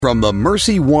From the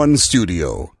Mercy One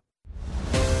studio,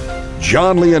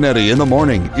 Jon Leonetti in the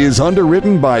Morning is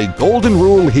underwritten by Golden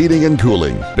Rule Heating and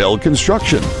Cooling, Bell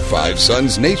Construction, Five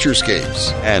Sons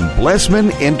Naturescapes, and Blessman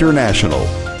International.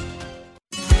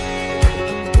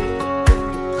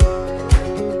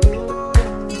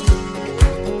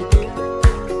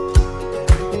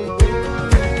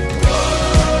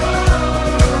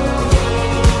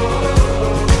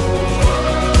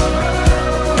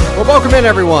 Well, welcome in,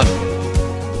 everyone.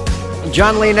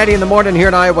 Jon Leonetti in the Morning here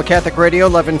at Iowa Catholic Radio,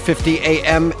 1150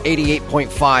 AM, 88.5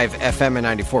 FM,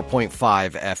 and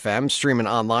 94.5 FM. Streaming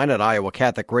online at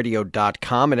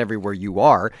iowacatholicradio.com and everywhere you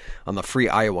are on the free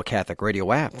Iowa Catholic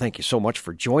Radio app. Thank you so much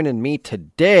for joining me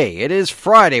today. It is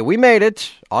Friday. We made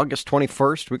it. August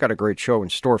 21st. We got a great show in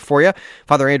store for you.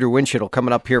 Father Andrew Winchell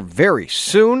coming up here very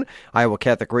soon. Iowa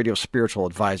Catholic Radio spiritual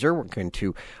advisor. We're going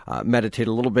to meditate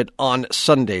a little bit on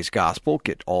Sunday's gospel.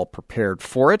 Get all prepared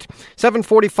for it.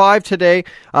 7:45 today.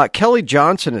 Kelly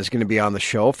Johnson is going to be on the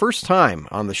show. First time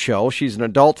on the show. She's an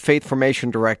adult faith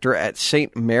formation director at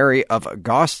St. Mary of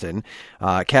Augustine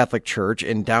Catholic Church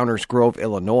in Downers Grove,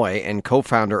 Illinois, and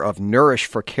co-founder of Nourish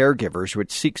for Caregivers,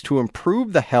 which seeks to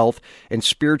improve the health and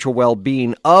spiritual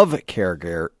well-being of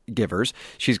caregivers.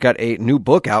 She's got a new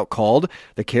book out called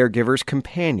The Caregiver's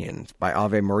Companion by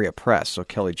Ave Maria Press. So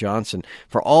Kelly Johnson,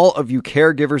 for all of you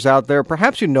caregivers out there,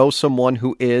 perhaps you know someone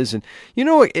who is, and you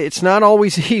know it's not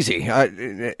always easy,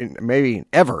 maybe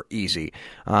ever easy,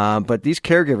 but these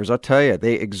caregivers, I'll tell you,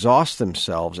 they exhaust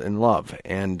themselves in love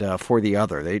and for the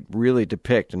other. They really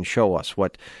depict and show us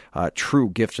what true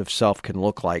gifts of self can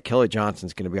look like. Kelly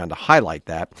Johnson's going to be on to highlight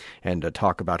that and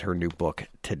talk about her new book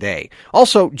today.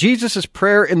 Also, Jesus'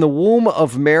 prayer in the womb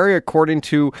of Mary, according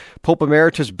to Pope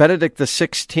Emeritus Benedict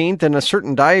XVI, and a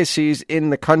certain diocese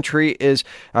in the country is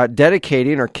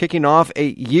dedicating or kicking off a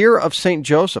year of St.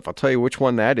 Joseph. I'll tell you which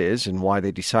one that is and why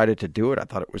they decided to do it. I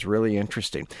thought it was really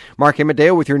interesting. Mark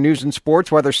Amadeo with your news and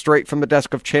sports, weather straight from the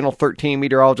desk of Channel 13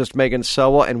 meteorologist Megan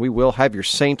Selwa, and we will have your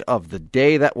saint of the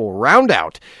day. That will round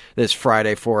out this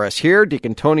Friday for us here.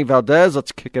 Deacon Tony Valdez,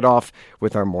 let's kick it off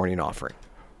with our morning offering.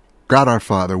 God our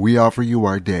Father, we offer you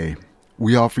our day.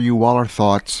 We offer you all our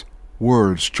thoughts,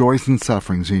 words, joys, and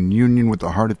sufferings in union with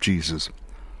the heart of Jesus.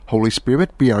 Holy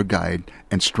Spirit, be our guide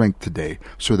and strength today,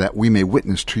 so that we may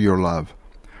witness to your love.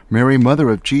 Mary, Mother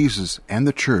of Jesus and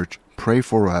the Church, pray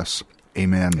for us.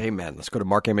 Amen. Amen. Let's go to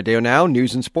Mark Amadeo now,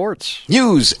 news and sports.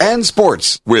 News and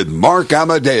sports with Mark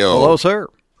Amadeo. Hello, sir.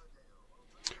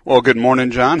 Well, good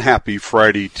morning, John. Happy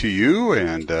Friday to you,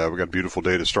 and we've got a beautiful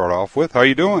day to start off with. How are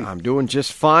you doing? I'm doing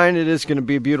just fine. It is going to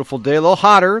be a beautiful day, a little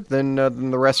hotter than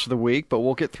the rest of the week, but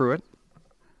we'll get through it.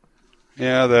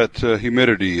 Yeah, that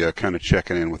humidity kind of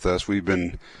checking in with us. We've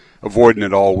been avoiding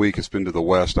it all week. It's been to the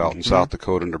west, out in South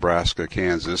Dakota, Nebraska,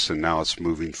 Kansas, and now it's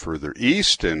moving further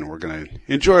east, and we're going to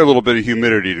enjoy a little bit of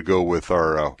humidity to go with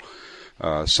our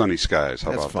sunny skies.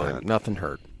 How That's about fine. that? Nothing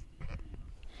hurt.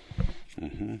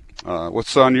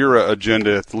 What's on your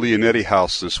agenda at the Leonetti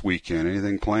house this weekend?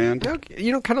 Anything planned?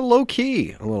 You know, kind of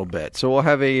low-key a little bit. So we'll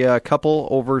have a couple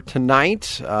over tonight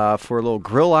for a little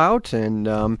grill out and,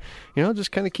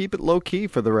 just kind of keep it low-key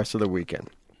for the rest of the weekend.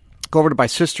 Go over to my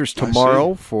sister's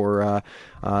tomorrow for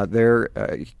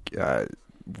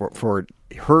for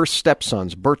her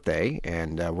stepson's birthday,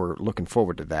 and we're looking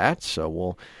forward to that.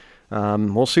 So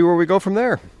we'll see where we go from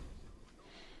there.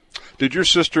 Did your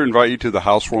sister invite you to the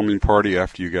housewarming party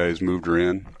after you guys moved her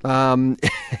in?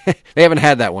 They haven't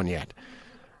had that one yet.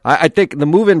 I think the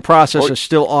move-in process is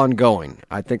still ongoing.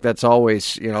 I think that's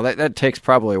always, that takes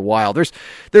probably a while.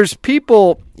 There's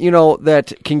people,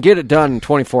 that can get it done in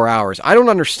 24 hours. I don't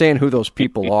understand who those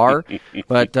people are,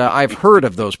 but I've heard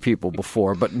of those people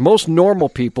before. But most normal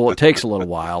people, it takes a little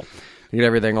while to get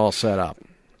everything all set up.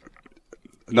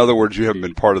 In other words, you haven't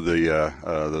been part of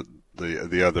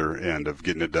the other end of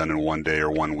getting it done in one day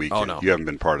or one weekend. Oh, no. You haven't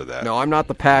been part of that. No, I'm not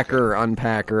the packer or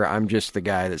unpacker. I'm just the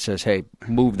guy that says, hey,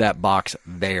 move that box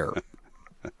there.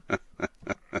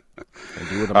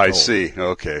 I see.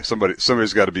 Okay.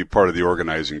 Somebody's got to be part of the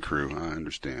organizing crew. I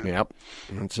understand. Yep.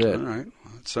 That's it. All right.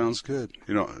 That sounds good.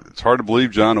 It's hard to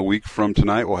believe, John, a week from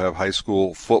tonight we'll have high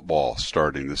school football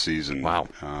starting the season. Wow.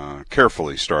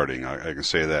 Carefully starting, I can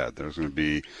say that. There's going to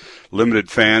be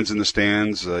limited fans in the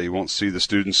stands. You won't see the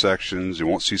student sections. You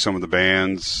won't see some of the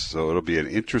bands. So it'll be an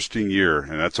interesting year,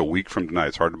 and that's a week from tonight.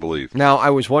 It's hard to believe. Now,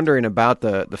 I was wondering about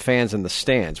the fans in the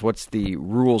stands. What's the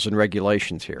rules and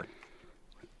regulations here?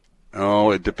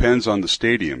 Oh, it depends on the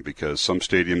stadium because some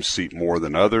stadiums seat more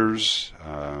than others.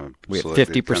 We have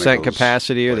 50%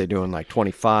 capacity. Are they doing like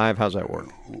 25? How's that work?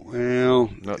 Well,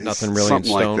 nothing really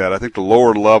something in stone. like that. I think the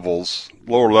lower levels,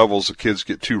 the kids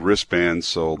get 2 wristbands.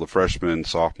 So the freshman,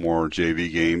 sophomore,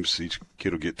 JV games, each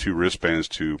kid will get 2 wristbands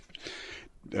to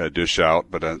dish out.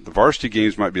 But the varsity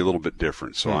games might be a little bit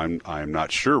different. So I'm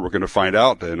not sure. We're going to find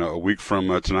out in a week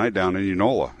from tonight down in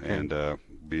Indianola, and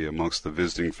be amongst the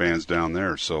visiting fans down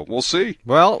there. So we'll see.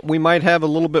 Well, we might have a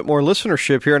little bit more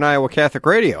listenership here in Iowa Catholic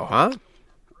Radio, huh?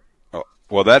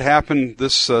 Well, that happened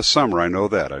this summer. I know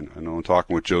that. I know I'm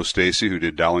talking with Joe Stacy, who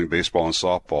did Dowling baseball and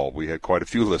softball. We had quite a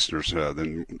few listeners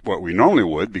than what we normally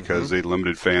would because they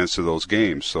limited fans to those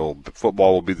games. So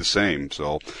football will be the same.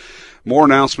 So more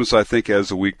announcements, I think, as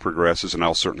the week progresses, and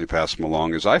I'll certainly pass them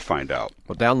along as I find out.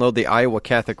 Well, download the Iowa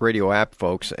Catholic Radio app,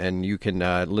 folks, and you can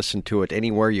listen to it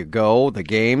anywhere you go, the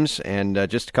games, and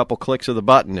just a couple clicks of the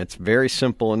button. It's very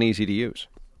simple and easy to use.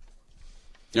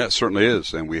 Yeah, it certainly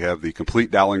is. And we have the complete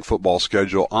Dowling football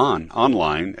schedule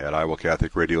online at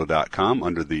iowacatholicradio.com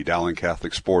under the Dowling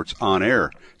Catholic Sports On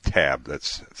Air tab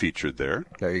that's featured there.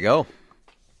 There you go.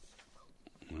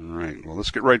 All right, well,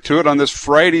 let's get right to it on this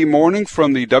Friday morning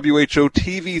from the WHO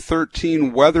TV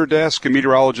 13 Weather Desk.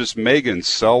 Meteorologist Megan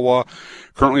Selwa,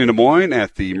 currently in Des Moines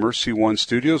at the Mercy One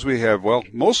Studios. We have,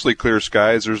 mostly clear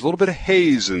skies. There's a little bit of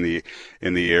haze in the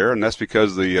air, and that's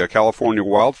because the California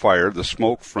wildfire, the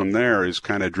smoke from there is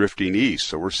kind of drifting east.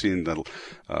 So we're seeing the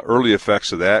early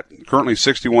effects of that. Currently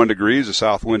 61 degrees, a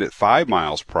south wind at 5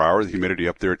 miles per hour, the humidity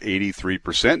up there at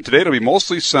 83%. Today it'll be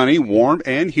mostly sunny, warm,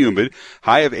 and humid,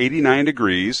 high of 89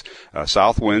 degrees,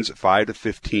 south winds at 5 to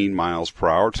 15 miles per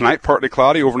hour. Tonight partly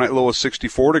cloudy, overnight low of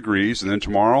 64 degrees, and then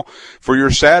tomorrow for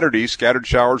your Saturday, scattered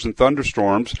showers and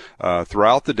thunderstorms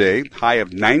throughout the day, high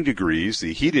of 9 degrees,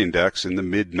 the heat index in the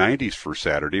mid-90s for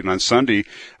Saturday. And on Sunday,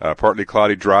 partly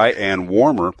cloudy, dry, and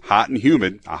warmer, hot and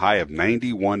humid, a high of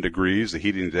 91 degrees, the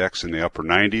heat index in the upper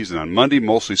 90s. And on Monday,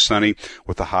 mostly sunny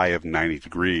with a high of 90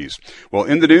 degrees. Well,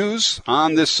 in the news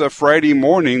on this Friday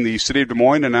morning, the city of Des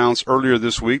Moines announced earlier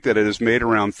this week that it has made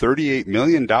around $38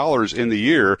 million in the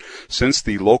year since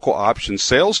the local option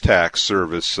sales tax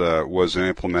service was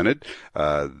implemented.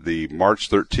 The March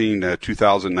 13,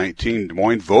 2019, Des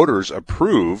Moines voters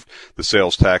approved the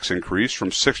sales tax increase from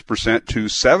 6% to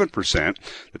 7%.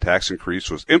 The tax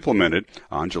increase was implemented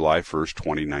on July 1st,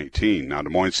 2019. Now, Des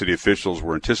Moines city officials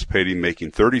were anticipating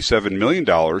making $37 million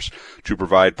to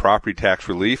provide property tax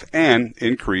relief and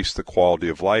increase the quality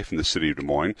of life in the city of Des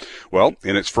Moines. Well,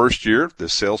 in its first year, the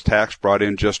sales tax brought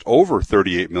in just over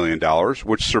 $38 million,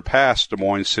 which surpassed Des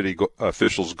Moines city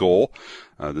officials' goal.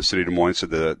 The city of Des Moines said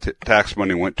the tax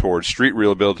money went towards street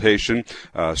rehabilitation,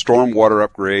 stormwater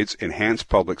upgrades, enhanced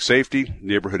public safety,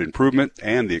 neighborhood improvement,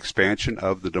 and the expansion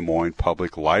of the Des Moines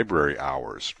Public Library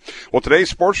hours. Well,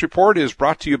 today's sports report is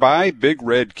brought to you by Big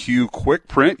Red Q Quick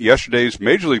Print. Yesterday's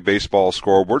Major League Baseball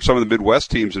scoreboard, some of the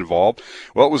Midwest teams involved.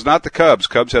 Well, it was not the Cubs.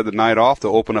 Cubs had the night off.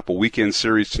 They'll open up a weekend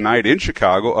series tonight in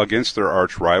Chicago against their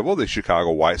arch rival, the Chicago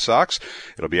White Sox.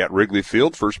 It'll be at Wrigley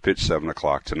Field. First pitch 7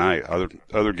 o'clock tonight.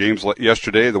 Other games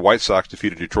yesterday. The White Sox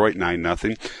defeated Detroit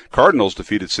 9-0. Cardinals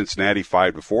defeated Cincinnati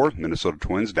 5-4. Minnesota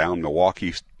Twins down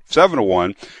Milwaukee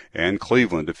 7-1, and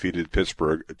Cleveland defeated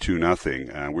Pittsburgh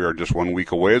 2-0. We are just 1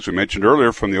 week away, as we mentioned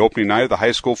earlier, from the opening night of the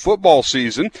high school football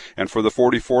season. And for the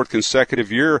 44th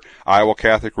consecutive year, Iowa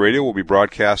Catholic Radio will be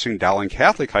broadcasting Dowling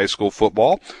Catholic High School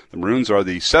football. The Maroons are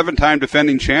the 7-time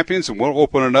defending champions, and we'll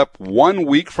open it up 1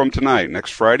 week from tonight.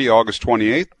 Next Friday, August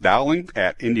 28th, Dowling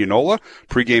at Indianola.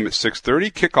 Pregame at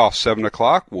 6:30, kickoff 7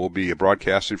 o'clock. We'll be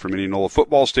broadcasting from Indianola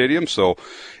Football Stadium. So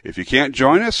if you can't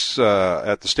join us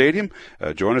at the stadium,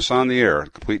 join us on the air.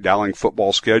 The complete Dowling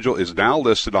football schedule is now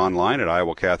listed online at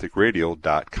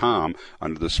iowacatholicradio.com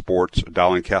under the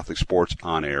Dowling Catholic Sports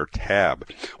On Air tab.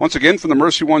 Once again, from the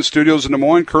Mercy One Studios in Des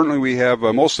Moines, currently we have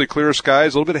mostly clear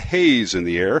skies, a little bit of haze in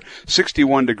the air,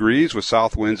 61 degrees with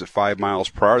south winds at 5 miles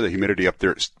per hour. The humidity up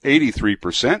there is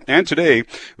 83%. And today it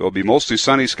will be mostly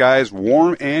sunny skies,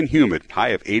 warm and humid, high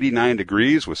of 89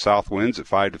 degrees with south winds at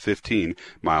 5 to 15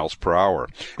 miles per hour.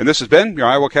 And this has been your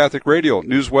Iowa Catholic Radio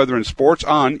news, weather, and sports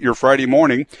on your Friday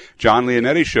morning Jon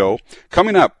Leonetti show.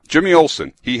 Coming up, Jimmy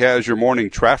Olson. He has your morning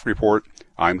traffic report.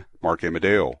 I'm Mark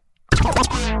Amadeo.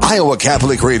 Iowa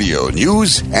Catholic Radio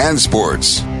news and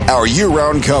sports. Our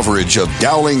year-round coverage of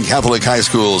Dowling Catholic High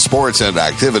School sports and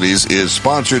activities is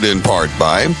sponsored in part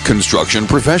by Construction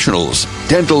Professionals,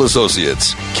 Dental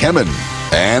Associates, Kemen,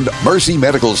 and Mercy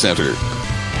Medical Center.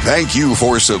 Thank you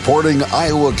for supporting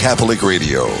Iowa Catholic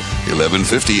Radio,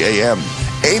 1150 AM,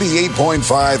 88.5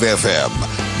 FM,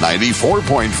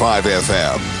 94.5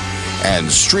 FM,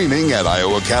 and streaming at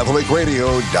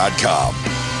iowacatholicradio.com.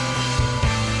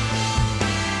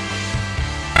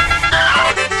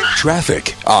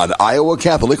 Traffic on Iowa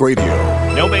Catholic Radio.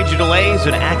 No major delays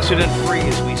and accident-free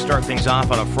as we start things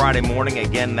off on a Friday morning.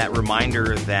 Again, that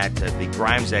reminder that the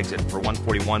Grimes exit for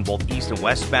 141, both east and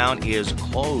westbound, is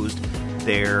closed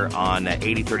there on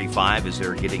 8035 as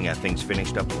they're getting things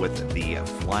finished up with the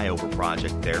flyover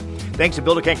project there. Thanks to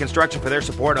Builder Ken Construction for their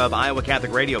support of Iowa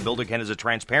Catholic Radio. Builder Ken is a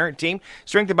transparent team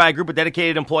strengthened by a group of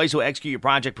dedicated employees who execute your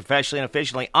project professionally and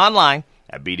efficiently online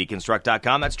at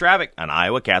bdconstruct.com. That's traffic on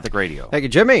Iowa Catholic Radio. Thank you,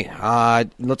 Jimmy.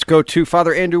 Let's go to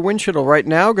Father Andrew Winchell right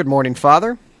now. Good morning,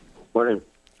 Father. Morning.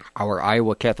 Our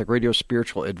Iowa Catholic Radio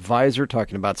spiritual advisor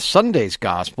talking about Sunday's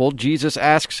gospel. Jesus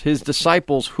asks his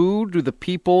disciples, who do the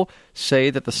people say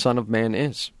that the Son of Man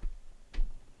is?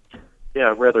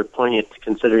 Yeah, rather poignant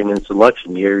considering it's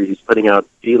election year. He's putting out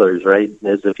feelers, right,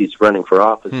 as if he's running for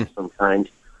office of some kind.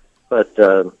 But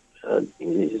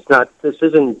it's not. This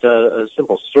isn't a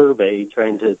simple survey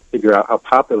trying to figure out how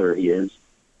popular he is.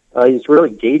 He's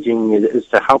really gauging as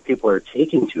to how people are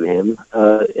taking to him,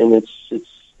 and it's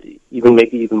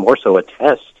maybe even more so a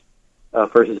test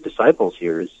for his disciples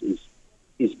here.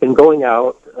 He's been going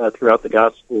out throughout the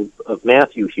Gospel of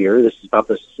Matthew here. This is about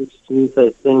the 16th, I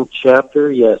think,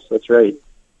 chapter. Yes, that's right.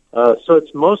 So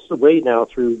it's most of the way now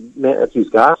through Matthew's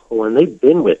Gospel, and they've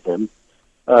been with him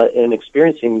and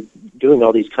doing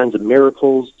all these kinds of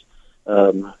miracles,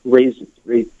 curing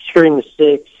the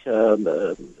sick,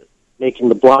 making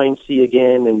the blind see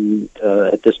again, and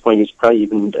at this point he's probably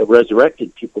even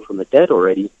resurrected people from the dead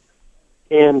already.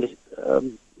 And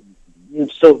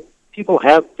so people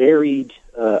have varied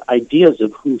ideas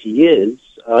of who he is,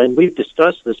 and we've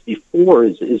discussed this before.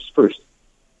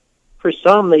 For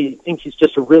some, they think he's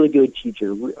just a really good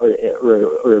teacher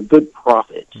or a good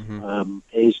prophet. And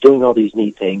he's doing all these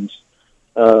neat things.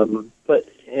 But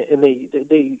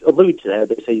they allude to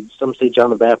that. Some say John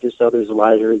the Baptist, others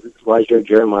Elijah,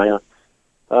 Jeremiah.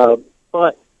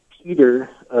 But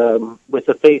Peter, with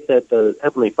the faith that the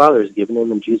Heavenly Father has given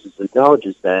him, and Jesus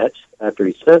acknowledges that after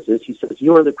he says this, he says,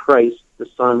 "You are the Christ, the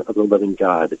Son of the living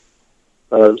God."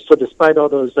 So despite all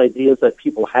those ideas that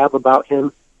people have about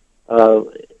him,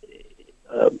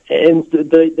 and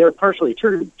they're partially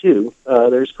true, too,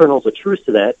 there's kernels of truth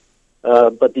to that,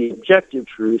 but the objective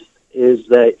truth is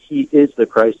that he is the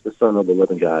Christ, the Son of the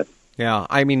living God. Yeah,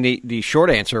 I mean, the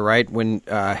short answer, right, when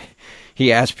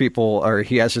he asks people, or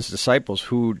he asks his disciples,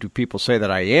 who do people say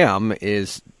that I am,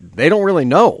 is they don't really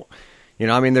know. You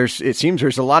know, I mean, it seems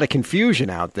there's a lot of confusion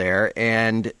out there,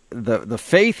 and the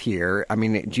faith here, I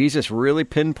mean, Jesus really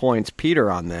pinpoints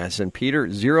Peter on this, and Peter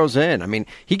zeroes in. I mean,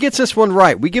 he gets this one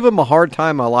right. We give him a hard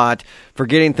time a lot for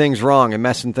getting things wrong and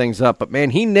messing things up, but man,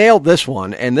 he nailed this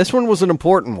one, and this one was an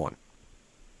important one.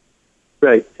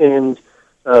 Right, and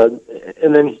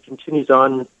then he continues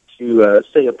on to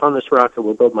say, "Upon this rock I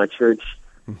will build my church.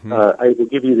 I will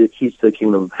give you the keys to the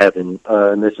kingdom of heaven."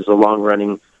 And this is a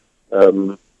long-running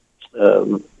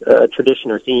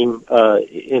tradition or theme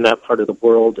in that part of the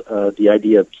world. The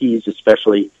idea of keys,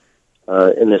 especially,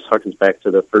 and this harkens back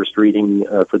to the first reading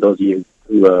for those of you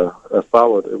who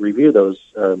review those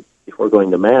before going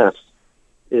to Mass,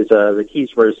 is the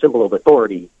keys were a symbol of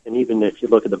authority. And even if you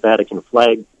look at the Vatican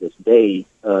flag this day,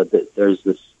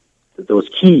 those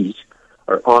keys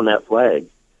are on that flag,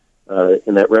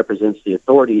 and that represents the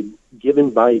authority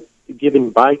given by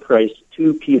Christ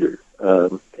to Peter,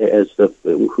 as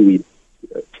who we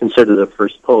consider the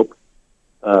first pope.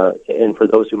 And for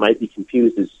those who might be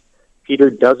confused, Peter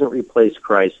doesn't replace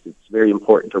Christ. It's very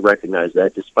important to recognize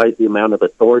that, despite the amount of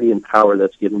authority and power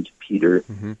that's given to Peter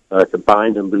to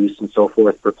bind and loose and so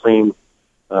forth, proclaim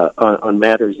on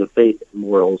matters of faith and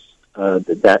morals,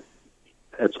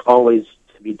 that's always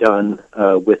to be done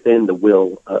within the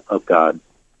will of God.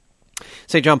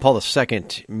 St. John Paul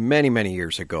II, many, many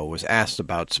years ago, was asked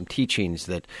about some teachings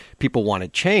that people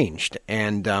wanted changed,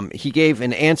 and he gave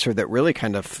an answer that really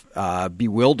kind of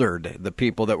bewildered the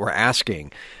people that were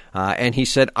asking. And he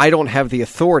said, "I don't have the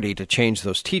authority to change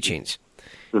those teachings."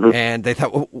 And they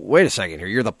thought, well, wait a second here,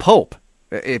 you're the Pope.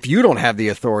 If you don't have the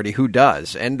authority, who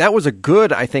does? And that was a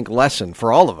good, I think, lesson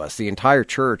for all of us, the entire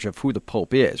church, of who the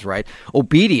Pope is, right?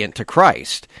 Obedient to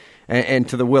Christ and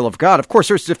to the will of God. Of course,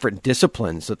 there's different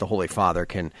disciplines that the Holy Father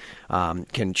can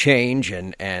change,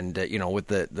 and with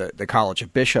the College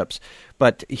of Bishops.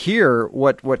 But here,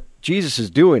 what Jesus is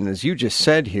doing, as you just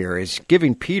said here, is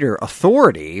giving Peter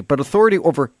authority, but authority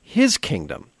over his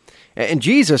kingdom. And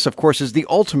Jesus, of course, is the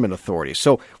ultimate authority.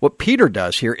 So what Peter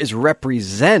does here is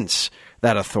represents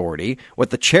that authority. What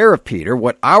the chair of Peter,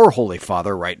 what our Holy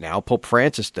Father right now, Pope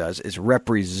Francis, does is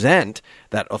represent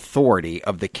that authority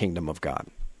of the kingdom of God.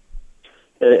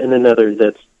 And another,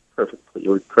 that's perfectly,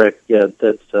 you're correct, yeah,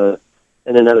 that's,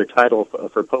 and another title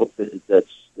for Pope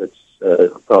that's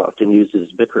often used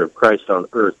as Vicar of Christ on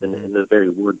earth, and the very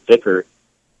word vicar,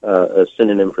 a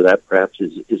synonym for that perhaps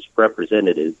is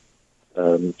representative.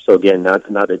 So again,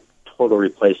 not a total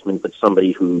replacement, but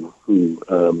somebody who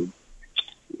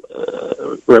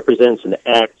represents and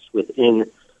acts within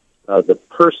the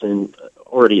person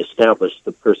already established,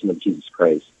 the person of Jesus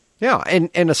Christ. Yeah,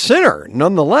 and a sinner,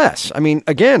 nonetheless. I mean,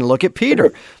 again, look at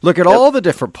Peter. Look at all the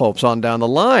different popes on down the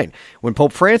line. When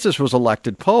Pope Francis was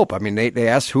elected pope, I mean, they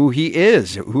asked who he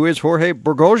is. Who is Jorge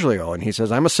Bergoglio? And he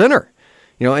says, I'm a sinner,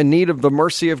 in need of the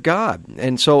mercy of God.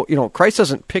 And so, Christ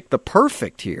doesn't pick the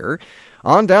perfect here.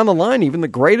 On down the line, even the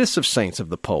greatest of saints of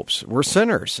the popes were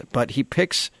sinners. But he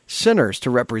picks sinners to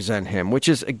represent him, which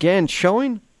is, again,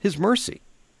 showing his mercy.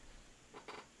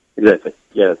 Exactly.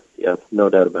 Yeah, no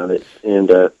doubt about it.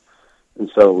 And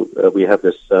so we have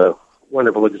this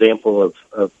wonderful example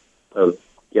of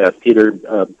Peter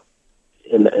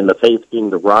in the faith being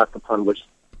the rock upon which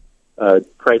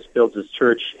Christ builds his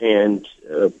church, and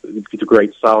the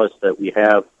great solace that we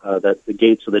have that the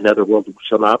gates of the netherworld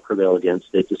shall not prevail against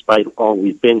it, despite all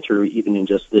we've been through, even in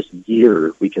just this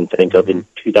year we can think of in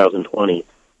 2020,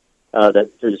 that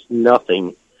there's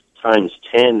nothing times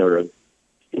 10 or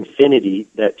infinity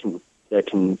that can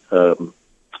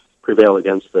prevail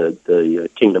against the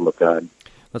kingdom of God.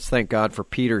 Let's thank God for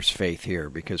Peter's faith here,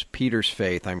 because Peter's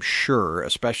faith, I'm sure,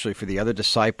 especially for the other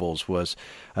disciples, was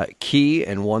key,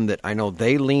 and one that I know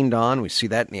they leaned on. We see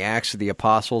that in the Acts of the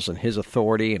Apostles and his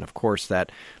authority, and of course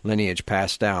that lineage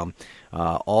passed down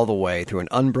all the way through an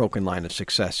unbroken line of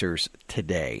successors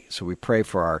today. So we pray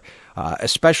for our,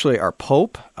 especially our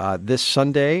Pope this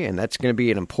Sunday, and that's going to be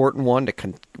an important one.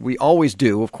 We always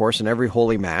do, of course, in every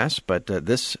Holy Mass, but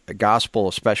this Gospel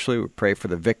especially, we pray for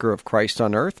the Vicar of Christ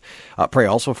on earth. Pray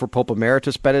also for Pope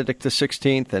Emeritus Benedict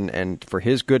XVI and for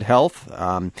his good health.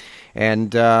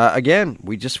 Again,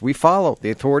 we follow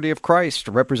the authority of Christ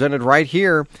represented right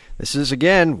here. This is,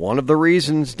 again, one of the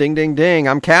reasons, ding, ding, ding,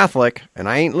 I'm Catholic, and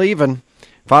I ain't leaving.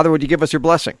 Father, would you give us your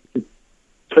blessing?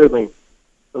 Certainly.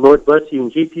 The Lord bless you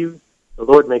and keep you. The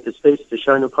Lord make his face to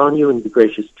shine upon you and be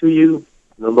gracious to you.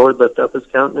 And the Lord lift up his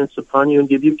countenance upon you and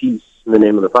give you peace. In the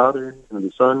name of the Father, and of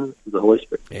the Son, and of the Holy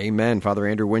Spirit. Amen. Father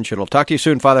Andrew Winchell. I'll talk to you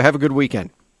soon, Father. Have a good weekend.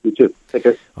 You too. Take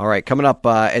care. All right, coming up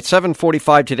at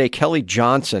 7:45 today, Kelly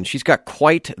Johnson. She's got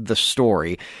quite the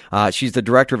story. She's the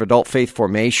director of adult faith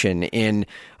formation in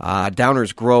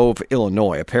Downers Grove,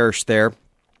 Illinois, a parish there.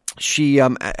 She, I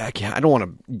don't want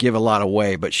to give a lot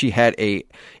away, but she had a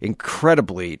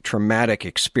incredibly traumatic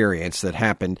experience that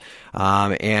happened,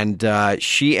 and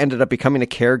she ended up becoming a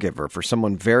caregiver for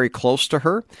someone very close to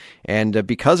her, and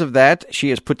because of that, she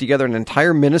has put together an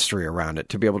entire ministry around it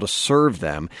to be able to serve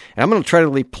them. And I'm going to try to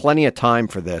leave plenty of time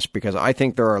for this, because I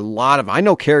think there are I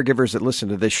know caregivers that listen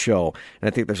to this show, and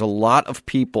I think there's a lot of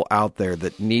people out there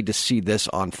that need to see this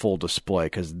on full display,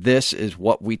 because this is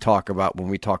what we talk about when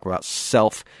we talk about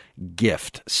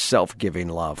self-giving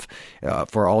love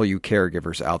for all you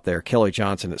caregivers out there. Kelly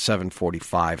Johnson at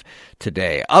 7:45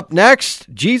 today. Up next,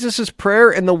 Jesus' prayer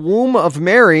in the womb of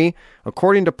Mary,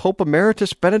 according to Pope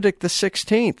Emeritus Benedict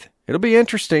XVI. It'll be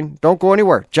interesting. Don't go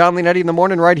anywhere. Jon Leonetti in the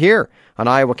morning right here on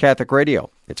Iowa Catholic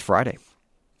Radio. It's Friday.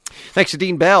 Thanks to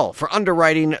Dean Bell for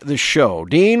underwriting the show.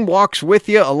 Dean walks with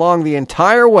you along the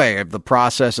entire way of the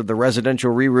process of the residential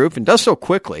re-roof and does so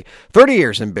quickly. 30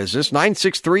 years in business,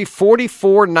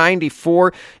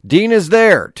 963-4494. Dean is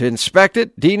there to inspect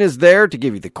it. Dean is there to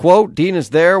give you the quote. Dean is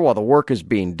there while the work is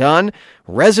being done.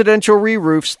 Residential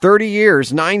re-roofs, 30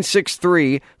 years,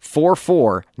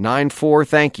 963-4494.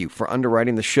 Thank you for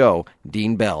underwriting the show,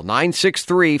 Dean Bell,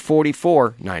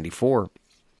 963-4494.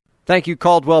 Thank you,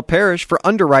 Caldwell Parish, for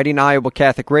underwriting Iowa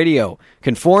Catholic Radio.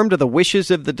 Conform to the wishes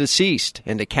of the deceased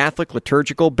and to Catholic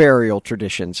liturgical burial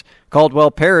traditions. Caldwell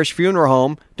Parish Funeral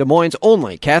Home, Des Moines'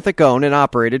 only Catholic-owned and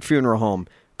operated funeral home.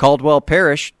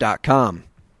 CaldwellParish.com.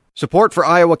 Support for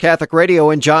Iowa Catholic Radio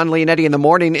and Jon Leonetti in the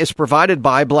Morning is provided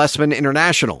by Blessman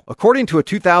International. According to a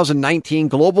 2019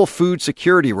 Global Food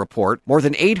Security Report, more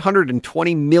than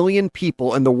 820 million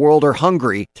people in the world are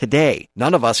hungry today.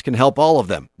 None of us can help all of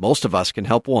them. Most of us can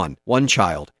help one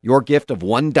child. Your gift of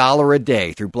 $1 a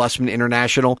day through Blessman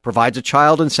International provides a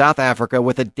child in South Africa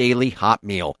with a daily hot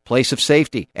meal, place of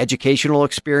safety, educational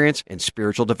experience, and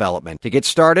spiritual development. To get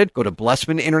started, go to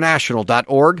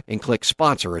blessmaninternational.org and click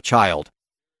Sponsor a Child.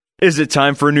 Is it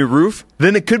time for a new roof?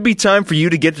 Then it could be time for you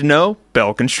to get to know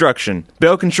Bell Construction.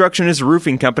 Bell Construction is a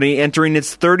roofing company entering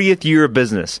its 30th year of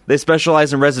business. They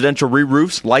specialize in residential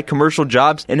re-roofs, light commercial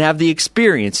jobs, and have the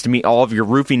experience to meet all of your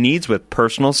roofing needs with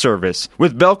personal service.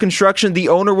 With Bell Construction, the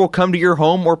owner will come to your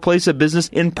home or place of business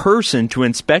in person to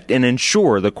inspect and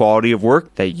ensure the quality of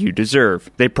work that you deserve.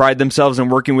 They pride themselves in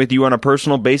working with you on a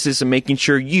personal basis and making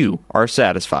sure you are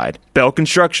satisfied. Bell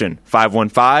Construction,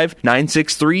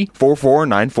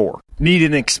 515-963-4494. Need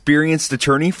an experienced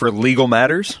attorney for legal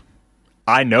matters?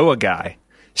 I know a guy.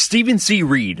 Stephen C.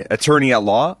 Reed, attorney at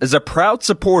law, is a proud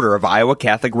supporter of Iowa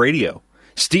Catholic Radio.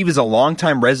 Steve is a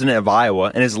longtime resident of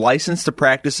Iowa and is licensed to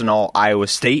practice in all Iowa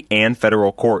state and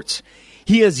federal courts.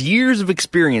 He has years of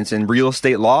experience in real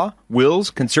estate law,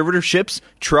 wills, conservatorships,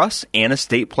 trusts, and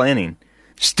estate planning.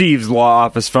 Steve's law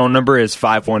office phone number is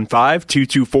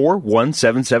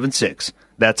 515-224-1776.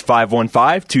 That's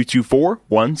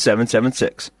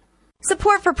 515-224-1776.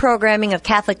 Support for programming of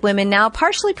Catholic Women Now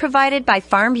partially provided by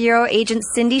Farm Bureau agent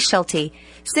Cindy Schulte.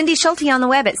 Cindy Schulte on the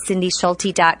web at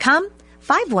cindyschulte.com,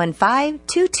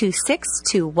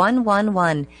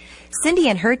 515-226-2111. Cindy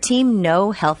and her team know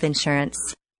health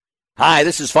insurance. Hi,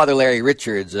 this is Father Larry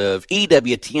Richards of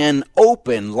EWTN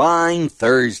Open Line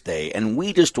Thursday, and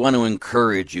we just want to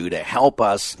encourage you to help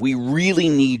us. We really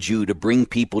need you to bring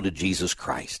people to Jesus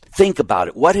Christ. Think about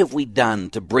it. What have we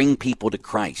done to bring people to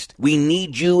Christ? We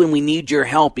need you and we need your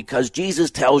help because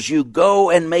Jesus tells you, go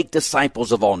and make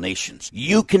disciples of all nations.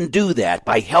 You can do that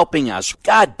by helping us.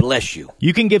 God bless you.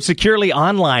 You can give securely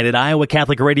online at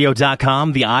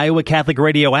iowacatholicradio.com, the Iowa Catholic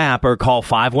Radio app, or call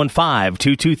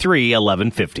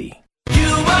 515-223-1150.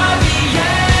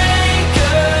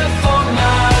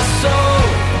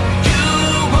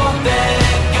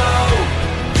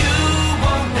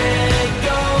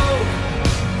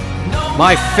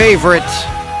 My favorite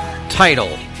title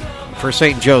for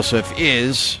St. Joseph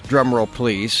is, drumroll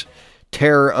please,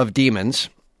 Terror of Demons.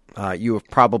 You have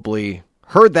probably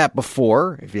heard that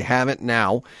before. If you haven't,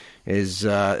 now is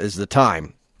the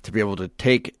time to be able to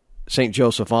take St.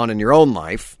 Joseph on in your own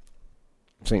life.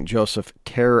 St. Joseph,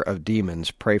 Terror of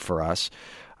Demons, pray for us.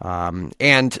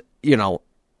 And, you know,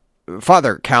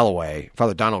 Father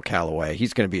Donald Calloway,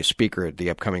 he's going to be a speaker at the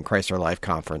upcoming Christ Our Life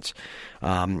conference.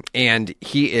 And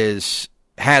he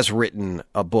has written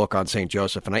a book on St.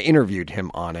 Joseph, and I interviewed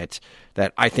him on it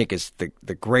that I think is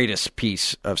the greatest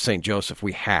piece of St. Joseph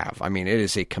we have. I mean, it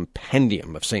is a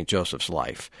compendium of St. Joseph's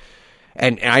life.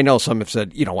 And I know some have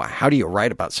said, you know, how do you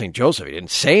write about St. Joseph? He didn't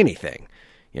say anything.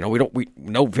 You know, we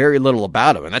know very little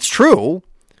about him, and that's true.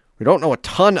 We don't know a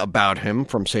ton about him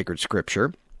from sacred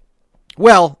scripture.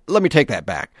 Well, let me take that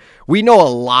back. We know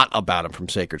a lot about him from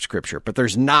sacred scripture, but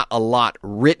there's not a lot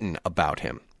written about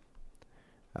him.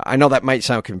 I know that might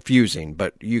sound confusing,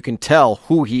 but you can tell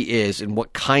who he is and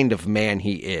what kind of man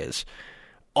he is.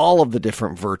 All of the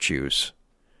different virtues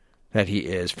that he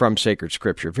is from sacred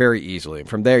scripture very easily. And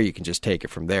from there, you can just take it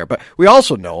from there. But we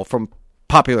also know from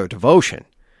popular devotion,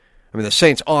 I mean, the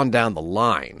saints on down the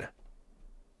line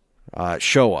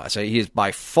show us. He is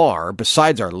by far,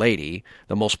 besides Our Lady,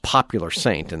 the most popular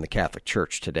saint in the Catholic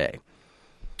Church today.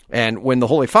 And when the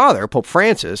Holy Father, Pope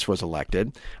Francis, was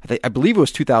elected, I believe it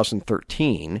was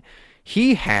 2013,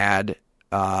 he had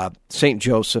St.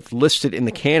 Joseph listed in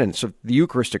the canon. So the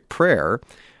Eucharistic prayer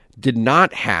did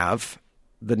not have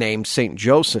the name St.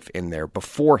 Joseph in there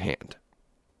beforehand.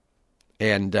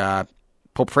 And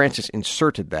Pope Francis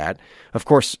inserted that. Of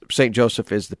course, St.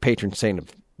 Joseph is the patron saint of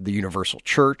the Universal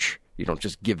Church. You don't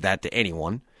just give that to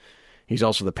anyone. He's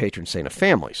also the patron saint of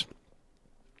families.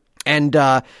 And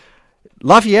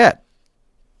Lafayette,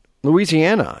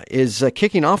 Louisiana, is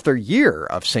kicking off their year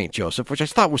of St. Joseph, which I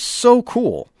thought was so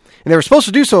cool. And they were supposed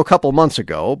to do so a couple months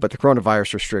ago, but the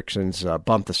coronavirus restrictions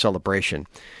bumped the celebration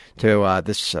to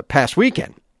this past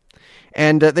weekend.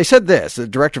 And they said this, the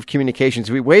Director of Communications,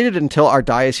 we waited until our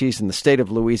diocese in the state of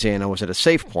Louisiana was at a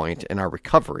safe point in our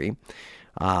recovery.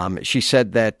 She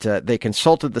said that they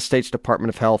consulted the state's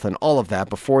Department of Health and all of that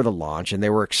before the launch, and they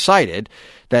were excited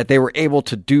that they were able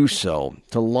to do so,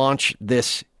 to launch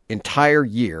this entire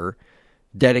year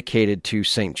dedicated to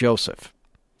St. Joseph.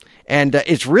 And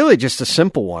it's really just a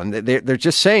simple one. They're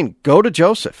just saying, go to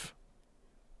Joseph,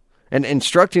 and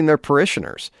instructing their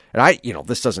parishioners. And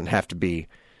this doesn't have to be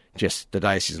just the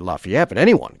Diocese of Lafayette, but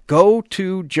anyone. Go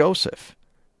to Joseph.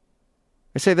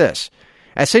 I say this.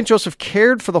 As St. Joseph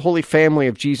cared for the Holy Family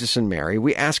of Jesus and Mary,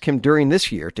 we ask him during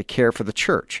this year to care for the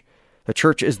Church. The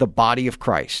Church is the body of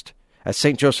Christ. As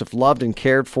St. Joseph loved and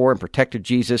cared for and protected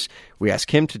Jesus, we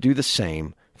ask him to do the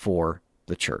same for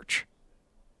the Church.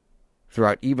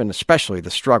 Throughout even especially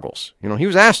the struggles. He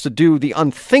was asked to do the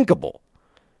unthinkable,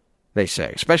 they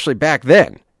say, especially back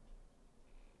then.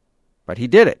 But he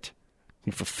did it.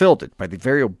 He fulfilled it by the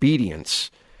very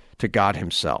obedience to God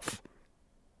himself.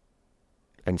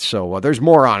 And so there's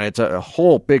more on it. It's a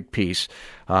whole big piece.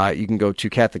 You can go to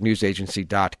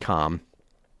CatholicNewsAgency.com.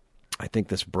 I think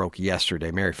this broke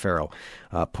yesterday. Mary Farrow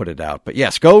put it out. But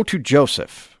yes, go to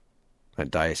Joseph,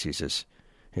 that diocese is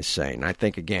saying. I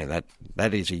think, again,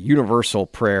 that is a universal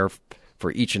prayer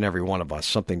for each and every one of us,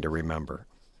 something to remember,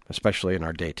 especially in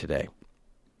our day today.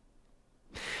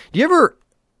 Do you ever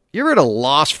at a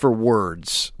loss for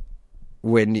words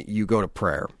when you go to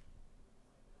prayer?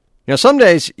 Some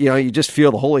days, you just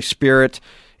feel the Holy Spirit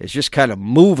is just kind of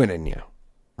moving in you,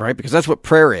 right? Because that's what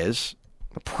prayer is,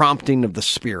 the prompting of the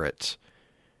Spirit.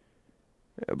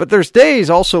 But there's days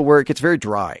also where it gets very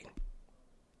dry.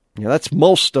 That's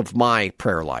most of my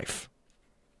prayer life.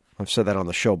 I've said that on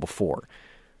the show before.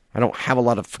 I don't have a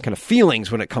lot of kind of feelings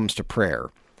when it comes to prayer.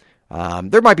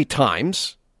 There might be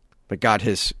times that God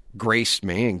has graced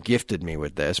me and gifted me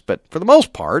with this, but for the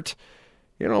most part,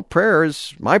 prayer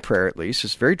is, my prayer at least,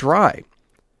 is very dry.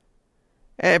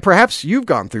 And perhaps you've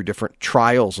gone through different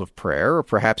trials of prayer, or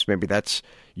perhaps maybe that's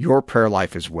your prayer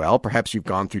life as well. Perhaps you've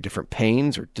gone through different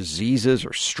pains or diseases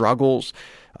or struggles,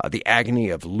 the agony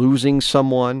of losing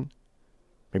someone,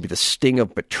 maybe the sting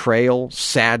of betrayal,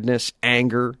 sadness,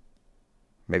 anger,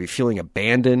 maybe feeling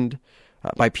abandoned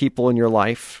by people in your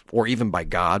life or even by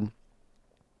God.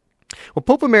 Well,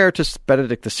 Pope Emeritus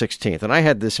Benedict XVI, and I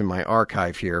had this in my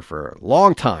archive here for a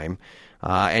long time,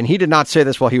 and he did not say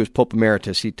this while he was Pope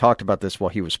Emeritus. He talked about this while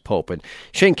he was Pope. And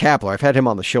Shane Kapler, I've had him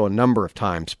on the show a number of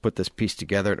times, put this piece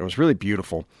together, and it was really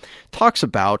beautiful. Talks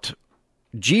about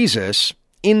Jesus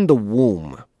in the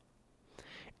womb,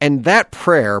 and that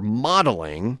prayer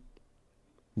modeling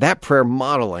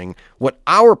what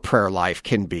our prayer life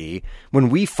can be when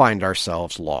we find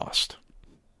ourselves lost.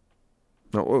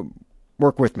 Now,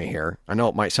 work with me here. I know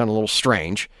it might sound a little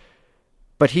strange,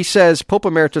 but he says, Pope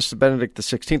Emeritus Benedict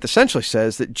XVI essentially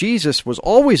says that Jesus was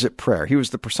always at prayer. He was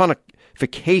the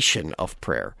personification of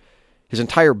prayer. His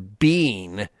entire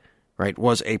being, right,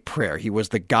 was a prayer. He was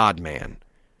the God-man.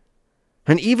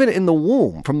 And even in the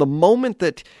womb, from the moment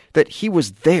that he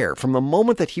was there, from the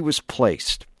moment that he was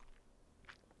placed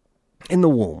in the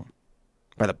womb,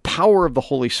 by the power of the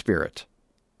Holy Spirit,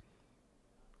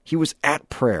 he was at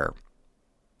prayer,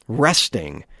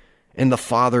 resting in the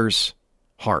Father's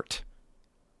heart,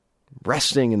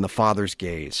 resting in the Father's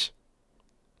gaze.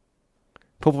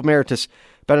 Pope Emeritus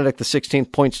Benedict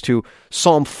XVI points to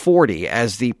Psalm 40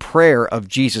 as the prayer of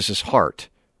Jesus' heart.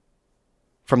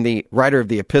 From the writer of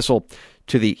the epistle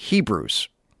to the Hebrews,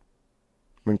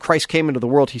 when Christ came into the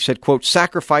world, he said, quote,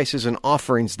 "Sacrifices and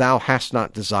offerings thou hast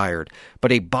not desired,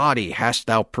 but a body hast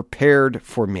thou prepared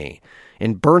for me.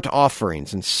 In burnt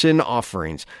offerings and sin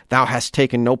offerings thou hast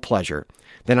taken no pleasure.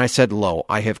 Then I said, Lo,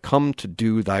 I have come to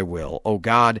do thy will, O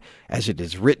God, as it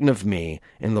is written of me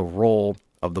in the roll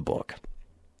of the book."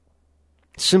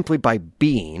 Simply by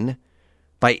being,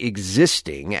 by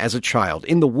existing as a child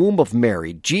in the womb of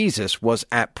Mary, Jesus was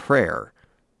at prayer.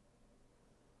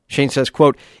 Shane says,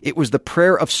 quote, "It was the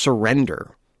prayer of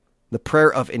surrender, the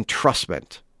prayer of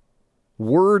entrustment.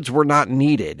 Words were not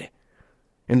needed.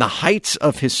 In the heights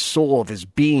of his soul, of his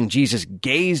being, Jesus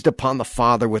gazed upon the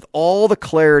Father with all the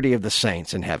clarity of the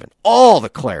saints in heaven. All the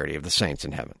clarity of the saints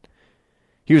in heaven.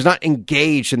 He was not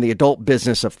engaged in the adult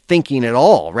business of thinking at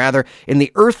all. Rather, in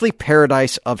the earthly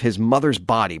paradise of his mother's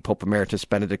body, Pope Emeritus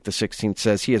Benedict XVI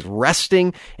says, he is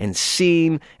resting and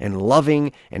seeing and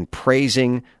loving and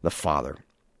praising the Father.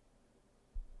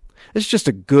 This is just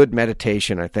a good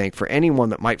meditation, I think, for anyone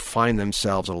that might find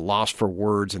themselves at a loss for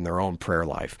words in their own prayer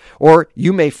life. Or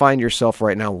you may find yourself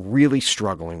right now really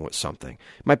struggling with something.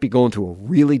 You might be going through a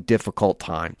really difficult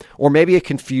time, or maybe a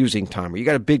confusing time, or you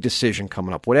got a big decision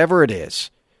coming up, whatever it is.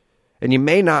 And you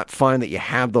may not find that you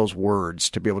have those words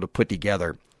to be able to put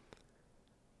together.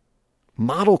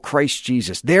 Model Christ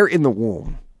Jesus there in the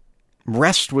womb.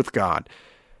 Rest with God.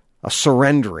 A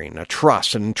surrendering, a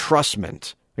trust, an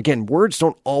entrustment. Again, words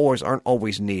aren't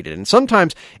always needed. And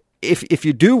sometimes, if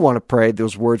you do want to pray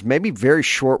those words, maybe very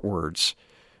short words,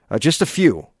 just a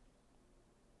few.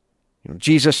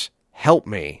 Jesus, help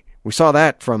me. We saw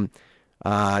that from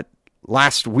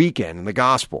last weekend in the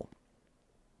gospel.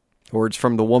 Words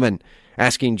from the woman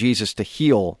asking Jesus to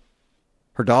heal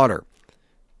her daughter.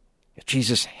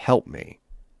 Jesus, help me.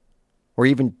 Or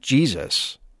even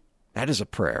Jesus. That is a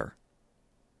prayer.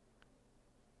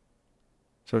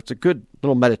 So it's a good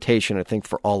little meditation, I think,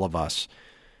 for all of us.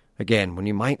 Again, when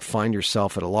you might find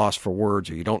yourself at a loss for words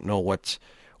or you don't know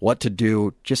what to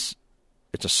do, it's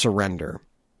a surrender.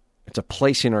 It's a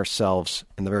placing ourselves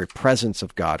in the very presence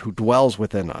of God who dwells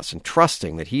within us and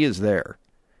trusting that he is there.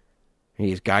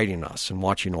 He is guiding us and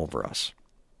watching over us.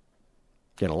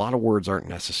 Again, a lot of words aren't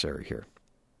necessary here.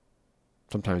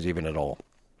 Sometimes even at all.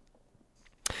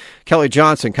 Kelly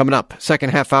Johnson coming up,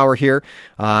 second half hour here.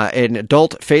 An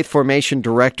adult faith formation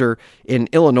director in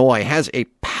Illinois has a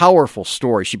powerful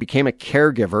story. She became a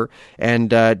caregiver and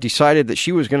decided that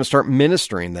she was going to start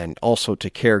ministering then also to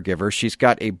caregivers. She's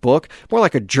got a book, more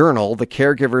like a journal, The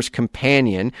Caregiver's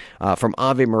Companion from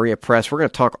Ave Maria Press. We're going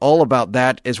to talk all about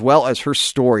that as well as her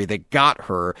story that got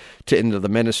her into the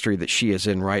ministry that she is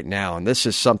in right now. And this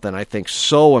is something I think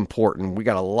so important. We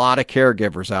got a lot of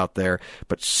caregivers out there,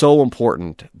 but so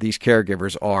important these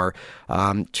caregivers are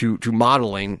to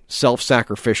modeling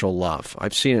self-sacrificial love.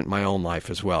 I've seen it in my own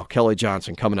life as well. Kelly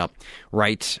Johnson coming up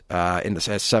right in this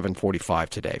at 7:45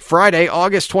 today. Friday,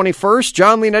 August 21st,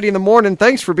 Jon Leonetti in the morning.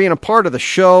 Thanks for being a part of the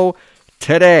show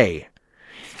today.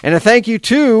 And a thank you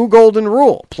to Golden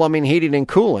Rule Plumbing, Heating, and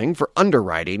Cooling for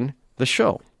underwriting the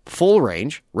show. Full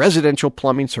range residential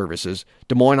plumbing services,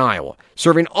 Des Moines, Iowa.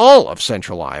 Serving all of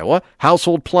central Iowa.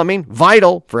 Household plumbing,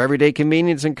 vital for everyday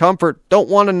convenience and comfort. Don't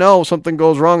want to know something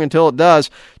goes wrong until it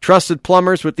does. Trusted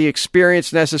plumbers with the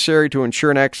experience necessary to ensure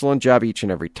an excellent job each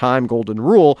and every time. Golden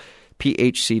Rule,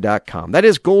 PHC.com. That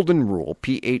is Golden Rule,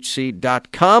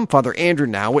 PHC.com. Father Andrew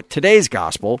now with today's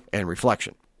gospel and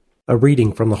reflection. A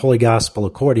reading from the Holy Gospel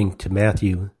according to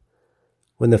Matthew.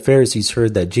 When the Pharisees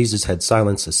heard that Jesus had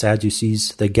silenced the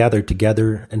Sadducees, they gathered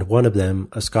together, and one of them,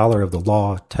 a scholar of the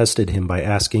law, tested him by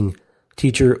asking,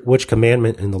 "Teacher, which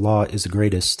commandment in the law is the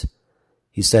greatest?"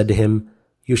 He said to him,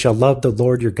 "You shall love the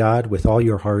Lord your God with all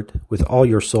your heart, with all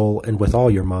your soul, and with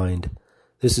all your mind.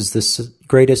 This is the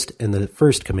greatest and the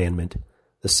first commandment.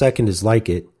 The second is like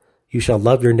it. You shall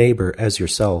love your neighbor as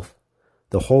yourself.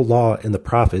 The whole law and the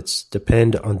prophets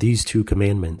depend on these two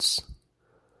commandments."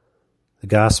 The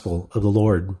Gospel of the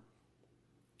Lord.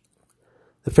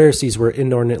 The Pharisees were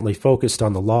inordinately focused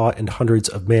on the law and hundreds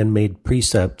of man-made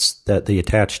precepts that they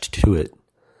attached to it.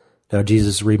 Now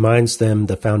Jesus reminds them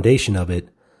the foundation of it,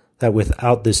 that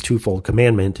without this twofold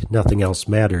commandment, nothing else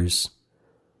matters.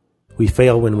 We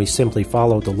fail when we simply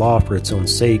follow the law for its own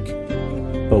sake,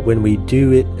 but when we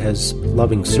do it as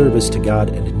loving service to God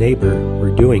and neighbor, we're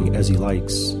doing as He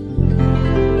likes.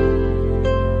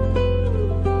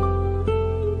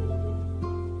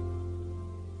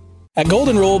 At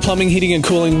Golden Rule Plumbing, Heating, and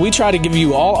Cooling, we try to give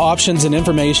you all options and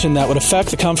information that would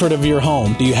affect the comfort of your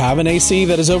home. Do you have an AC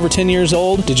that is over 10 years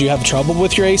old? Did you have trouble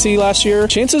with your AC last year?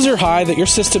 Chances are high that your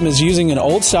system is using an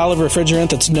old style of refrigerant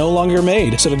that's no longer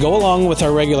made. So to go along with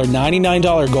our regular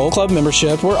 $99 Gold Club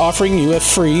membership, we're offering you a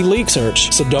free leak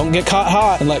search. So don't get caught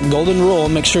hot and let Golden Rule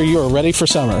make sure you are ready for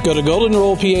summer. Go to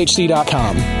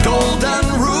goldenrulephc.com.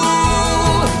 Golden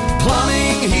Rule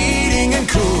Plumbing, Heating, and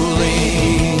Cooling.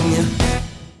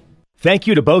 Thank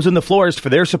you to Bozen the Florist for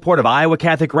their support of Iowa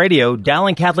Catholic Radio,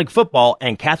 Dowling Catholic Football,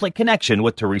 and Catholic Connection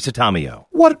with Teresa Tomeo.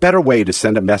 What better way to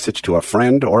send a message to a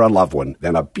friend or a loved one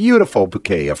than a beautiful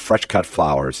bouquet of fresh-cut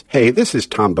flowers? Hey, this is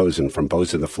Tom Bozen from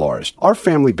Bozen the Florist. Our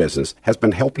family business has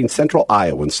been helping Central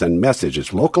Iowans send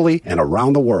messages locally and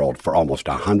around the world for almost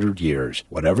 100 years.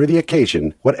 Whatever the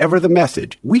occasion, whatever the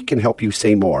message, we can help you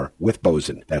say more with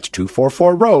Bozen. That's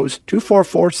 244-ROSE,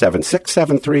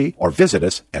 244-7673, or visit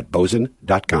us at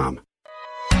bozen.com.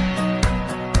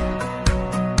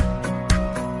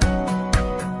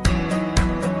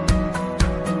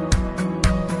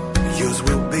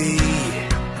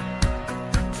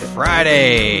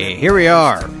 Friday, here we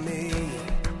are.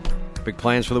 Big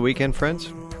plans for the weekend,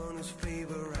 friends?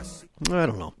 I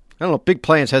don't know. Big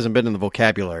plans hasn't been in the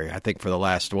vocabulary, I think, for the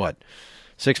last,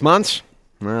 6 months?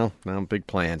 Well, no, big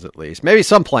plans at least. Maybe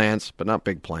some plans, but not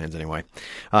big plans anyway.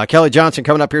 Kelly Johnson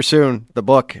coming up here soon. The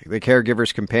book, The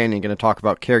Caregiver's Companion, going to talk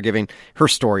about caregiving. Her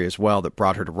story as well that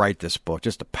brought her to write this book.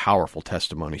 Just a powerful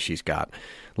testimony she's got.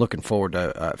 Looking forward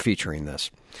to featuring this.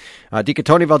 Deacon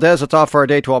Tony Valdez, let's offer our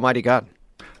day to Almighty God.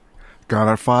 God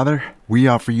our Father, we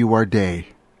offer you our day.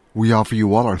 We offer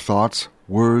you all our thoughts,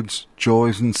 words,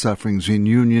 joys, and sufferings in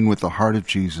union with the heart of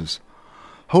Jesus.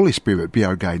 Holy Spirit, be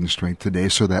our guide and strength today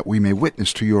so that we may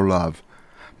witness to your love.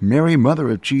 Mary, Mother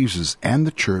of Jesus and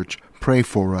the Church, pray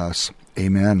for us.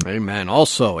 Amen. Amen.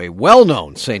 Also, a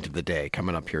well-known saint of the day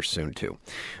coming up here soon, too.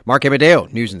 Mark Amadeo,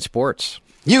 News and Sports.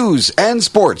 News and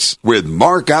Sports with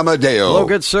Mark Amadeo. Hello,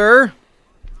 good sir.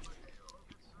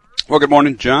 Well, good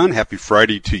morning, John. Happy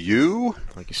Friday to you.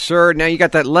 Thank you, sir. Now you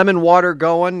got that lemon water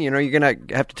going. You know, you're going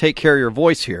to have to take care of your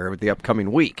voice here with the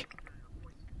upcoming week.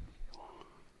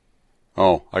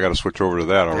 Oh, I got to switch over to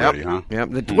that already, huh?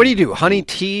 Yep. What do you do? Honey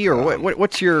tea, or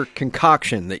what's your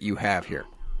concoction that you have here?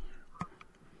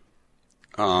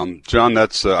 John,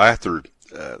 that's I have to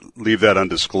leave that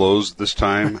undisclosed this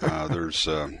time. There's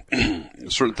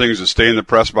certain things that stay in the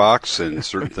press box and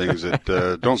certain things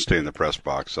that don't stay in the press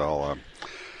box. But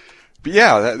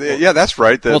yeah, that's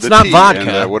right. Well, it's not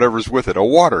vodka. And whatever's with it. Oh,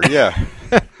 water, yeah.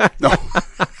 No.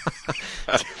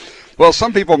 Well,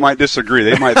 some people might disagree.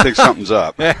 They might think something's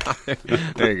up. There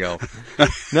you go.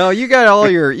 No, you got all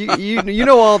your you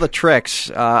know all the tricks.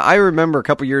 I remember a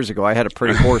couple years ago I had a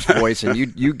pretty hoarse voice, and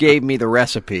you gave me the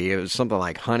recipe. It was something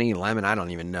like honey, lemon. I don't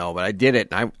even know, but I did it.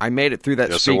 And I made it through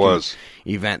that speaking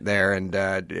event there, and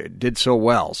did so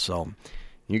well. So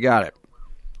you got it.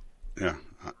 Yeah,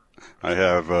 I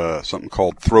have something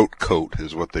called throat coat,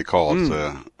 is what they call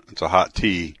it. It's a hot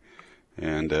tea.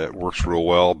 And it works real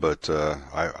well, but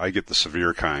I get the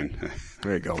severe kind.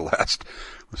 There you go.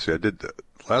 The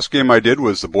last game I did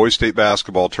was the boys' state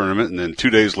basketball tournament, and then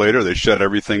 2 days later they shut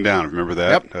everything down. Remember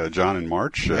that, yep. John, in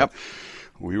March? Yep.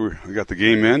 We got the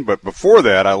game in, but before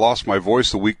that, I lost my voice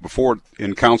the week before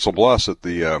in Council Bluffs at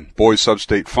the boys'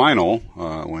 sub-state final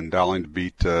when Dowling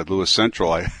beat Lewis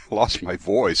Central. I lost my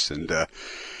voice, and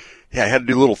I had to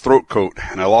do a little throat coat,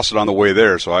 and I lost it on the way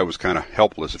there, so I was kind of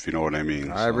helpless, if you know what I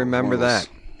mean. I remember that.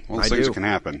 One of those things can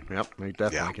happen. Yep, they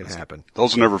definitely can happen.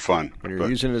 Those are never fun. When you're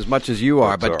using it as much as you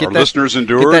are. But get our listeners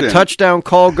endured. Get that touchdown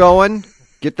call going.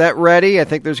 Get that ready. I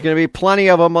think there's going to be plenty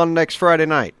of them on next Friday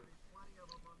night.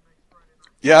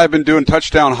 Yeah, I've been doing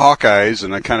touchdown Hawkeyes,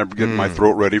 and I kind of get my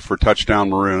throat ready for touchdown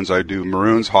Maroons. I do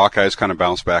Maroons, Hawkeyes, kind of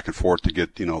bounce back and forth to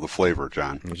get, the flavor,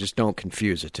 John. You just don't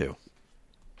confuse the two.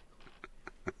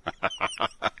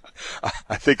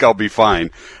 I think I'll be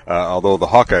fine, although the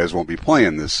Hawkeyes won't be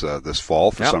playing this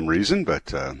fall for some reason,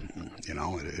 but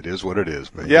it is what it is.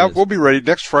 But we'll be ready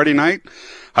next Friday night.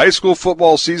 High school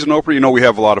football season opener. We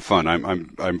have a lot of fun.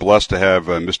 I'm blessed to have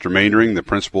Mr. Mainring, the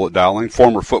principal at Dowling,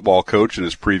 former football coach in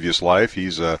his previous life.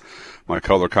 He's my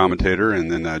color commentator,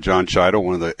 and then John Chido,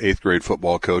 one of the 8th grade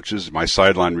football coaches, my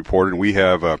sideline reporter. And we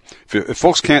have, if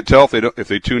folks can't tell if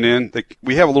they tune in,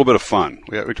 we have a little bit of fun.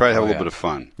 We try to have a little bit of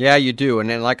fun. Yeah, you do. And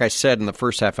then, like I said, in the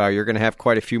first half hour, you're going to have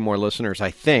quite a few more listeners,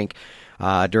 I think,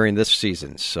 during this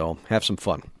season. So have some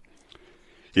fun.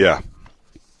 Yeah.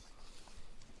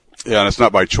 Yeah, and it's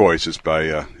not by choice. It's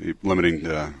by limiting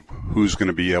who's going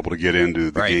to be able to get into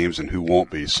the games and who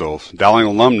won't be. So Dowling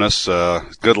alumnus,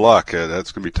 good luck.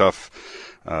 That's going to be tough.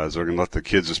 As they're going to let the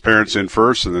kids as parents in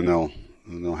first, and then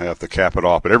they'll have to cap it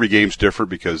off. But every game's different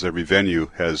because every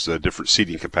venue has different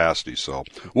seating capacity. So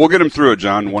we'll get them through it,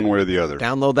 John, one way or the other.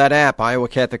 Download that app,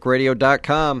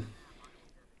 iowacatholicradio.com.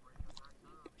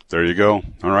 There you go.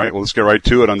 All right, well, let's get right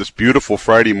to it on this beautiful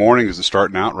Friday morning as it's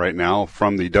starting out right now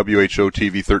from the WHO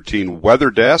TV 13 weather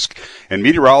desk. And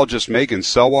meteorologist Megan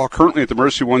Selwall currently at the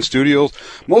Mercy One studios.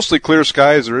 Mostly clear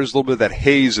skies. There is a little bit of that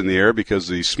haze in the air because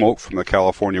of the smoke from the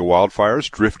California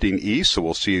wildfires drifting east. So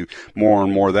we'll see more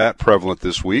and more of that prevalent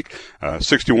this week.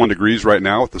 61 degrees right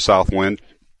now with the south wind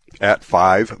at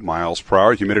 5 miles per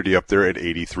hour. Humidity up there at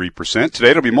 83%. Today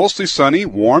it'll be mostly sunny,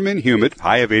 warm and humid,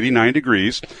 high of 89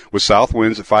 degrees, with south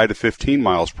winds at 5 to 15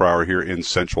 miles per hour here in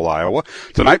central Iowa.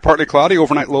 Tonight, partly cloudy,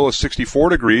 overnight low of 64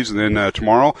 degrees, and then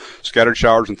tomorrow, scattered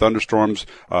showers and thunderstorms,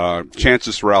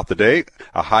 chances throughout the day.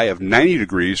 A high of 90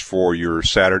 degrees for your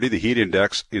Saturday, the heat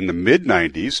index in the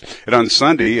mid-90s. And on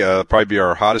Sunday, probably be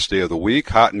our hottest day of the week,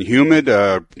 hot and humid,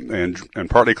 and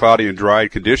partly cloudy and dry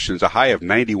conditions, a high of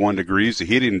 91 degrees, the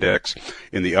heat index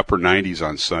in the upper 90s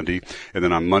on Sunday. And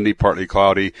then on Monday, partly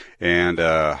cloudy and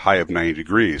high of 90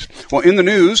 degrees. Well, in the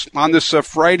news, on this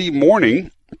Friday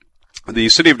morning, the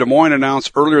city of Des Moines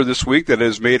announced earlier this week that it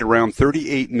has made around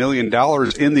 $38 million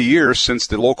in the year since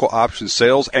the local option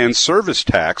sales and service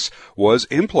tax was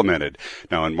implemented.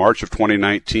 Now, in March of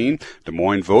 2019, Des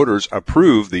Moines voters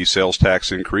approved the sales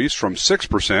tax increase from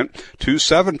 6% to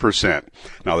 7%.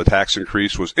 Now, the tax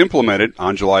increase was implemented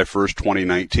on July 1st,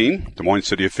 2019. Des Moines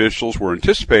city officials were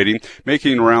anticipating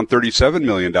making around $37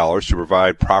 million to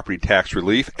provide property tax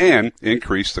relief and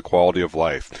increase the quality of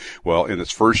life. Well, in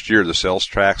its first year, the sales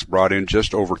tax brought in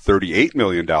just over $38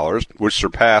 million, which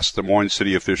surpassed Des Moines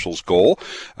city officials' goal.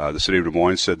 The city of Des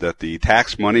Moines said that the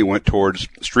tax money went towards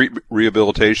street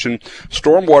rehabilitation,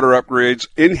 stormwater upgrades,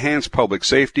 enhanced public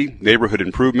safety, neighborhood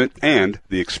improvement, and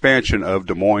the expansion of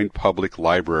Des Moines Public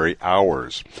Library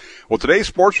hours. Well, today's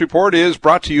sports report is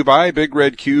brought to you by Big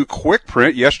Red Q Quick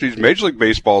Print. Yesterday's Major League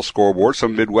Baseball scoreboard,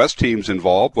 some Midwest teams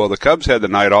involved. Well, the Cubs had the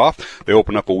night off. They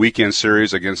opened up a weekend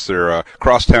series against their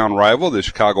crosstown rival, the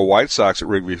Chicago White Sox at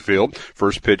Wrigley Field. Field.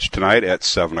 First pitch tonight at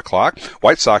 7 o'clock.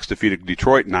 White Sox defeated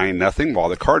Detroit 9-0, while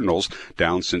the Cardinals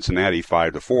down Cincinnati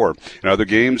 5-4. In other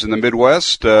games in the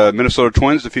Midwest, Minnesota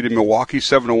Twins defeated Milwaukee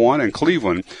 7-1, and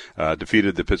Cleveland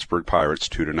defeated the Pittsburgh Pirates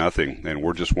 2-0. And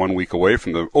we're just 1 week away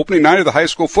from the opening night of the high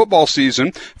school football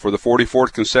season. For the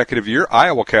 44th consecutive year,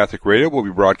 Iowa Catholic Radio will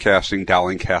be broadcasting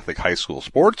Dowling Catholic High School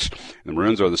sports. The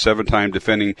Maroons are the 7-time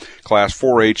defending Class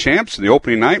 4A champs, and the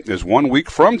opening night is 1 week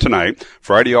from tonight,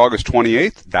 Friday, August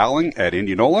 28th, Dowling at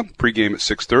Indianola. Pregame at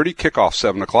 6:30, kickoff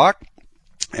 7 o'clock.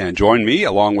 And join me,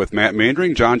 along with Matt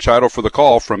Mandring, John Chido, for the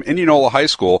call from Indianola High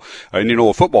School,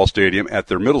 Indianola Football Stadium at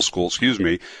their middle school,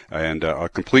 And a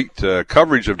complete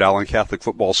coverage of Dowling Catholic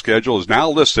football schedule is now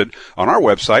listed on our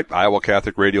website,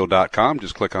 iowacatholicradio.com.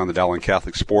 Just click on the Dowling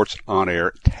Catholic Sports On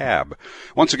Air tab.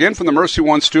 Once again, from the Mercy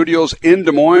One Studios in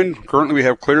Des Moines, currently we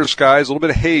have clear skies, a little bit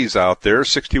of haze out there,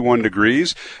 61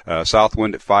 degrees, south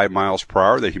wind at 5 miles per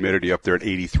hour, the humidity up there at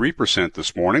 83%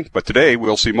 this morning. But today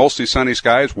we'll see mostly sunny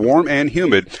skies, warm and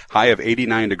humid, high of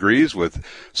 89 degrees with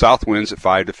south winds at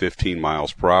 5 to 15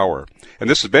 miles per hour. And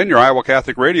this has been your Iowa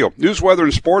Catholic Radio. News, weather,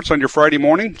 and sports on your Friday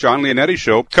morning. Jon Leonetti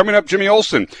Show. Coming up, Jimmy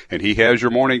Olsen, and he has your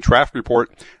morning traffic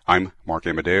report. I'm Mark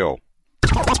Amadeo.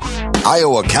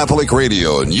 Iowa Catholic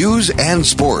Radio News and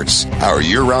Sports. Our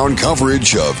year-round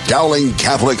coverage of Dowling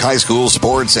Catholic High School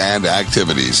sports and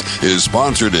activities is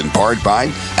sponsored in part by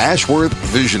Ashworth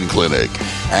Vision Clinic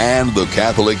and the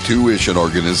Catholic Tuition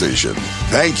Organization.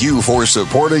 Thank you for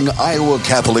supporting Iowa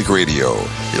Catholic Radio.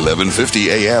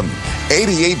 1150 AM,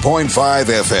 88.5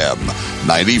 FM,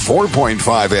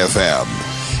 94.5 FM,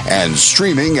 and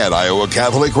streaming at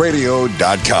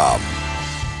iowacatholicradio.com.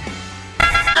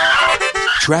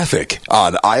 Traffic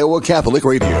on Iowa Catholic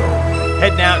Radio.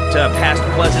 Heading out past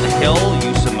Pleasant Hill.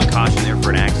 Use some caution there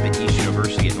for an accident. East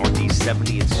University at Northeast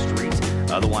 70th Street.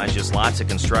 Otherwise, just lots of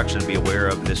construction to be aware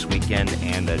of this weekend.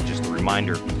 And just a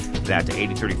reminder that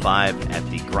 8035 at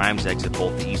the Grimes exit,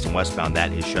 both the east and westbound,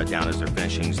 that is shut down as they're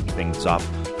finishing things off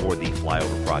for the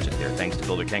flyover project there. Thanks to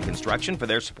Builder Ken Construction for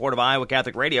their support of Iowa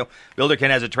Catholic Radio. Builder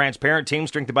Ken has a transparent team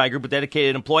strengthened by a group of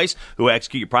dedicated employees who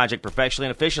execute your project professionally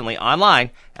and efficiently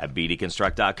online at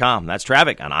bdconstruct.com. That's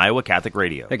traffic on Iowa Catholic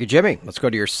Radio. Thank you, Jimmy. Let's go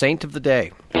to your Saint of the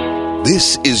Day.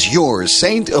 This is your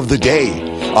Saint of the Day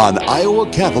on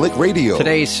Iowa Catholic Radio.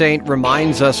 Today's saint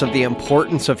reminds us of the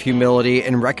importance of humility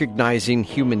and recognizing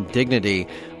human dignity.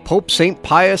 Pope St.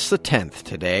 Pius X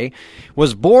today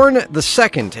was born the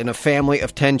second in a family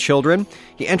of 10 children.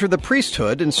 He entered the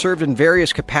priesthood and served in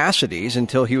various capacities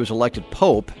until he was elected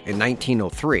pope in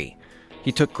 1903.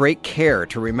 He took great care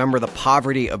to remember the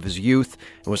poverty of his youth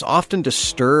and was often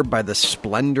disturbed by the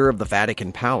splendor of the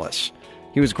Vatican Palace.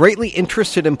 He was greatly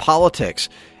interested in politics,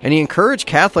 and he encouraged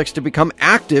Catholics to become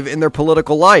active in their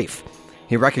political life.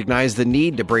 He recognized the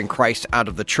need to bring Christ out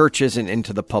of the churches and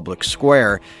into the public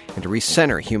square, and to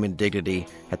recenter human dignity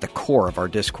at the core of our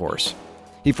discourse.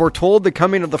 He foretold the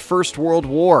coming of the First World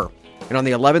War, and on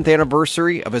the 11th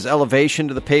anniversary of his elevation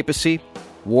to the papacy,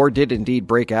 war did indeed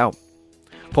break out.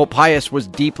 Pope Pius was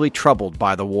deeply troubled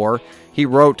by the war. He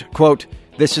wrote, quote,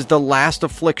 "This is the last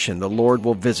affliction the Lord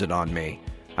will visit on me.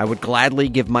 I would gladly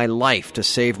give my life to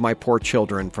save my poor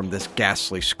children from this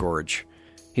ghastly scourge."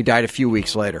 He died a few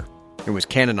weeks later and was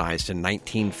canonized in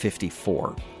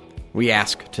 1954. We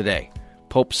ask today,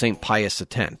 Pope St. Pius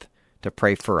X, to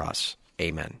pray for us.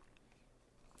 Amen.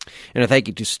 And a thank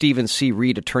you to Stephen C.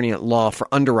 Reed, attorney at law, for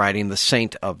underwriting the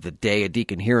Saint of the Day, a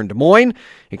deacon here in Des Moines,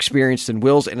 experienced in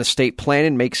wills and estate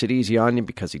planning, makes it easy on you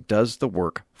because he does the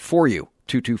work for you.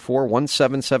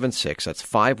 224-1776. That's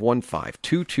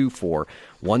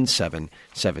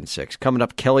 515-224-1776. Coming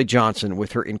up, Kelly Johnson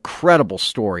with her incredible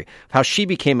story of how she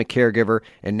became a caregiver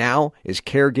and now is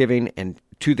caregiving and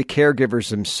to the caregivers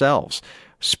themselves.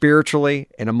 Spiritually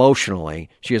and emotionally,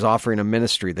 she is offering a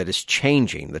ministry that is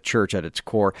changing the church at its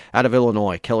core. Out of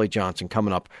Illinois, Kelly Johnson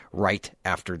coming up right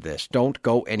after this. Don't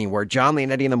go anywhere. Jon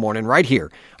Leonetti in the morning right here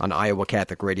on Iowa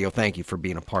Catholic Radio. Thank you for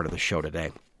being a part of the show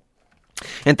today.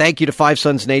 And thank you to Five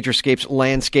Sons Naturescapes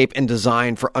Landscape and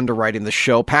Design for underwriting the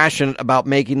show. Passionate about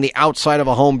making the outside of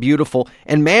a home beautiful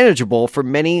and manageable for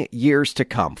many years to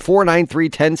come.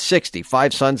 493-1060,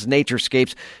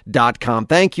 FiveSonsNaturescapes.com.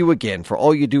 Thank you again for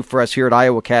all you do for us here at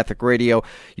Iowa Catholic Radio.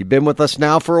 You've been with us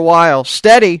now for a while.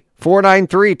 Steady.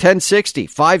 493-1060,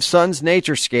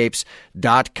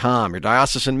 FiveSonsNaturescapes.com. Your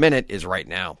Diocesan Minute is right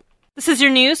now. This is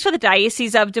your news for the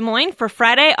Diocese of Des Moines for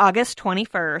Friday, August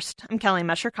 21st. I'm Kelly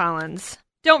Mesher-Collins.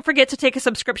 Don't forget to take a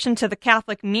subscription to the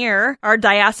Catholic Mirror. Our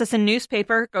diocesan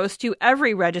newspaper goes to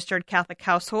every registered Catholic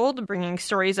household, bringing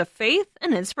stories of faith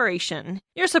and inspiration.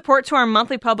 Your support to our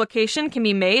monthly publication can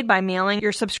be made by mailing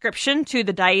your subscription to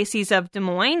the Diocese of Des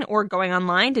Moines or going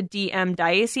online to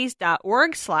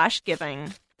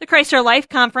dmdiocese.org/giving. The Christ Our Life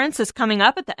Conference is coming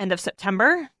up at the end of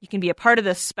September. You can be a part of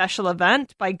this special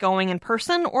event by going in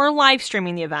person or live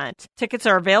streaming the event. Tickets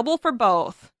are available for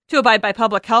both. To abide by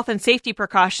public health and safety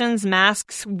precautions,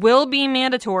 masks will be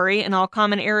mandatory in all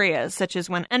common areas, such as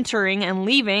when entering and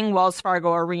leaving Wells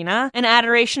Fargo Arena, and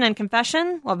adoration and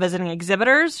confession while visiting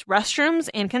exhibitors, restrooms,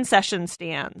 and concession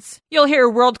stands. You'll hear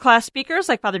world-class speakers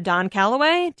like Father Don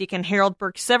Calloway, Deacon Harold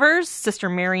Burke-Sivers, Sister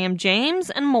Miriam James,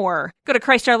 and more. Go to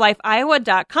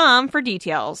ChristOurLifeIowa.com for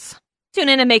details. Tune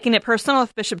in to Making It Personal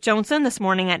with Bishop Johnson this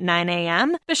morning at 9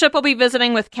 a.m. Bishop will be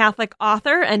visiting with Catholic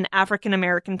author and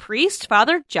African-American priest,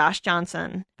 Father Josh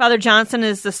Johnson. Father Johnson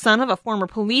is the son of a former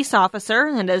police officer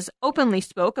and has openly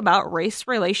spoke about race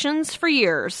relations for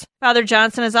years. Father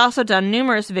Johnson has also done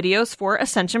numerous videos for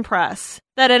Ascension Press.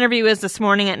 That interview is this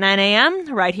morning at 9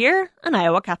 a.m. right here on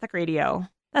Iowa Catholic Radio.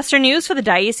 That's your news for the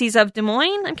Diocese of Des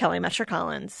Moines. I'm Kelly Metcher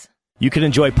Collins. You can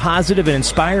enjoy positive and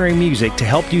inspiring music to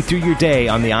help you through your day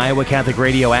on the Iowa Catholic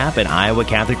Radio app at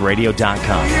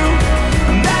iowacatholicradio.com.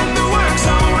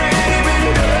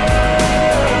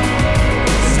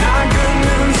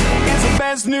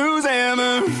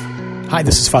 Hi,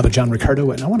 this is Father John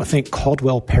Riccardo, and I want to thank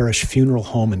Caldwell Parish Funeral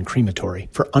Home and Crematory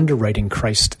for underwriting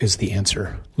Christ is the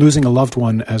Answer. Losing a loved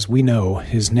one, as we know,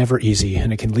 is never easy,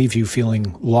 and it can leave you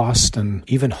feeling lost and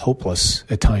even hopeless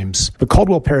at times. But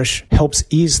Caldwell Parish helps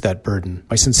ease that burden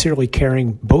by sincerely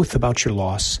caring both about your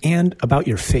loss and about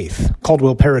your faith.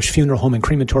 Caldwell Parish Funeral Home and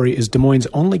Crematory is Des Moines'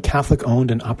 only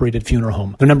Catholic-owned and operated funeral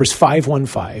home. Their number is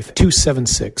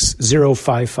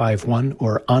 515-276-0551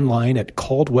 or online at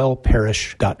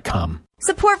caldwellparish.com.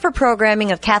 Support for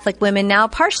programming of Catholic Women Now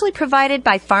partially provided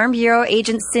by Farm Bureau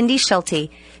agent Cindy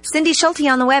Schulte. Cindy Schulte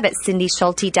on the web at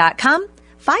cindyschulte.com,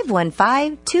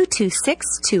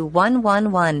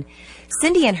 515-226-2111.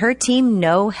 Cindy and her team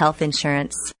know health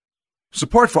insurance.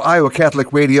 Support for Iowa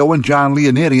Catholic Radio and Jon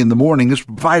Leonetti in the morning is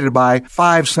provided by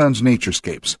Five Sons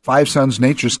Naturescapes. Five Sons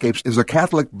Naturescapes is a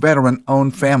Catholic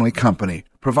veteran-owned family company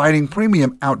providing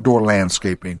premium outdoor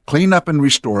landscaping, clean up and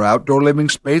restore outdoor living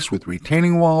space with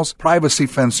retaining walls, privacy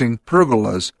fencing,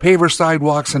 pergolas, paver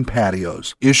sidewalks, and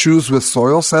patios. Issues with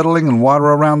soil settling and water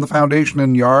around the foundation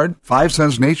and yard? Five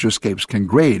Sons Naturescapes can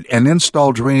grade and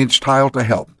install drainage tile to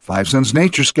help. Five Sons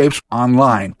Naturescapes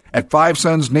online at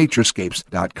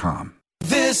fivesonsnaturescapes.com.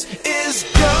 This is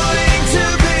going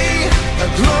to be a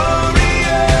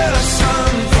glorious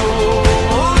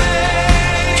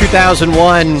unfolding.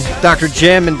 2001, Dr.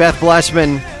 Jim and Beth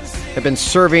Blessman have been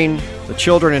serving the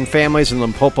children and families in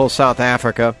Limpopo, South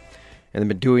Africa, and they've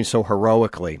been doing so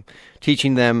heroically,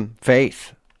 teaching them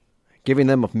faith, giving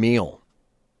them a meal,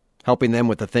 helping them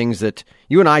with the things that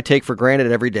you and I take for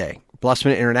granted every day.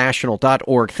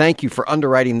 BlessmanInternational.org. Thank you for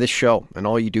underwriting this show and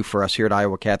all you do for us here at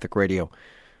Iowa Catholic Radio.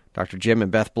 Dr. Jim and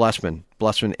Beth Blessman,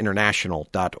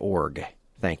 BlessmanInternational.org.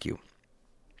 Thank you.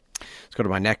 Let's go to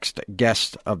my next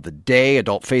guest of the day,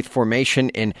 Adult Faith Formation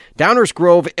in Downers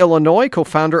Grove, Illinois,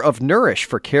 co-founder of Nourish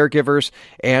for Caregivers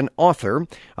and author,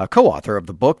 co-author of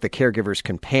the book, The Caregiver's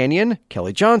Companion.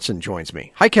 Kelly Johnson joins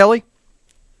me. Hi, Kelly.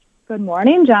 Good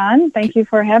morning, John. Thank you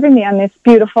for having me on this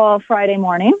beautiful Friday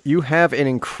morning. You have an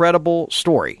incredible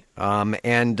story,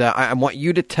 and I want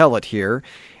you to tell it here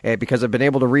because I've been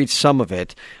able to read some of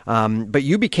it. But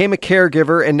you became a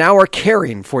caregiver and now are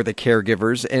caring for the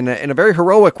caregivers in a very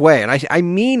heroic way. And I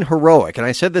mean heroic. And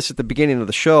I said this at the beginning of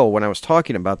the show when I was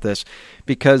talking about this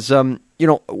because,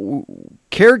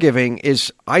 caregiving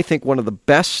is, I think, one of the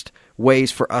best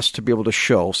ways for us to be able to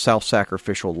show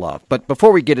self-sacrificial love. But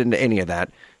before we get into any of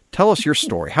that, tell us your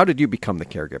story. How did you become the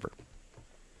caregiver?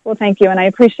 Well, thank you, and I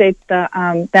appreciate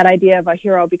that idea of a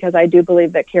hero because I do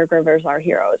believe that caregivers are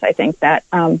heroes. I think that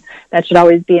that should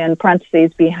always be in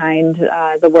parentheses behind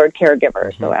the word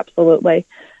caregiver. Mm-hmm. So, absolutely.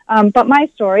 But my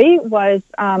story was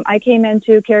I came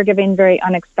into caregiving very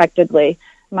unexpectedly.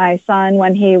 My son,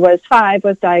 when he was 5,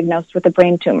 was diagnosed with a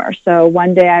brain tumor. So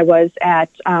one day I was at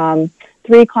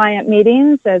 3 client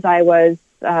meetings as I was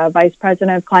vice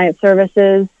president of client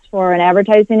services for an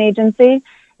advertising agency,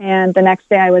 and the next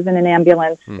day I was in an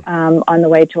ambulance on the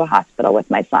way to a hospital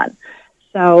with my son.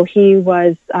 So he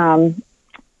was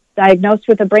diagnosed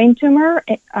with a brain tumor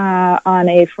on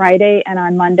a Friday, and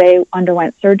on Monday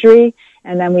underwent surgery,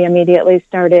 and then we immediately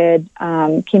started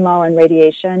chemo and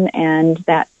radiation, and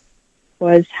that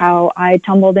was how I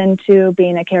tumbled into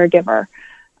being a caregiver.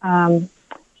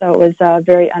 So it was a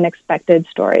very unexpected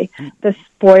story. The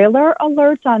spoiler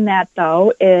alert on that,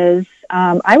 though, is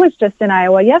I was just in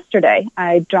Iowa yesterday.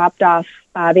 I dropped off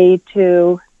Bobby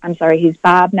he's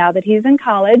Bob now that he's in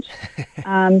college.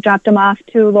 Dropped him off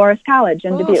to Loris College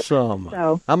in Dubuque.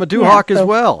 So, I'm a Dewhawk as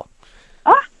well.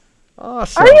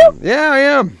 Awesome. Are you? Yeah, I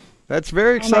am. That's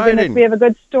very exciting. Oh my goodness, we have a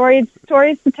good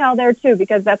stories to tell there, too,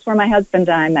 because that's where my husband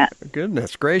and I met.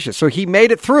 Goodness gracious. So he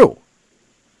made it through.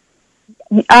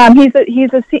 He's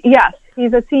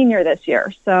a senior this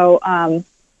year. So,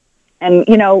 and,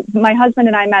 you know, my husband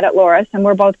and I met at Loris, and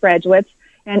we're both graduates.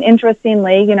 And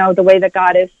interestingly, you know, the way that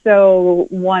God is so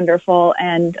wonderful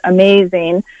and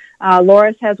amazing,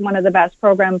 Loris has one of the best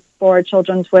programs for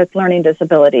children with learning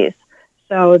disabilities.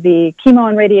 So the chemo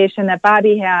and radiation that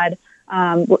Bobby had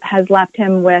has left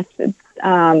him with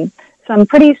some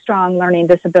pretty strong learning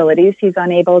disabilities. He's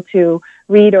unable to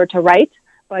read or to write,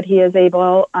 but he is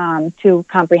able to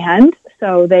comprehend.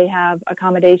 So they have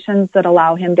accommodations that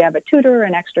allow him to have a tutor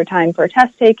and extra time for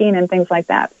test taking and things like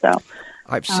that. So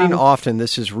I've seen often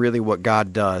this is really what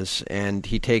God does, and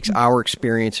he takes our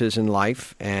experiences in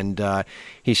life, and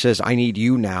he says, I need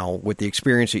you now, with the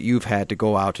experience that you've had, to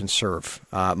go out and serve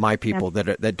my people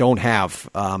that don't have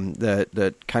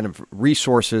the kind of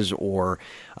resources or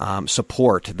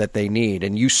support that they need.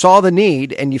 And you saw the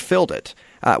need, and you filled it.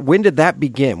 When did that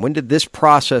begin? When did this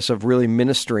process of really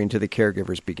ministering to the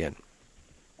caregivers begin?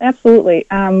 Absolutely.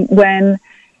 When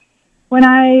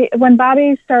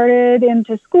Bobby started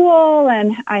into school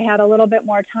and I had a little bit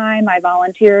more time, I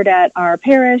volunteered at our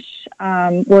parish,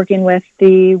 working with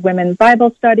the women's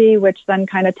Bible study, which then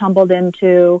kind of tumbled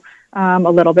into a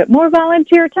little bit more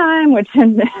volunteer time, which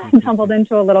then tumbled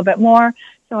into a little bit more.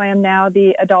 So I am now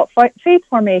the adult faith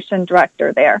formation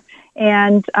director there.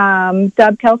 And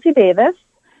Deb Kelsey Davis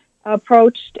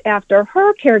approached after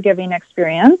her caregiving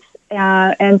experience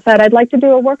and said, I'd like to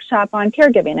do a workshop on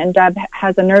caregiving. And Deb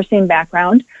has a nursing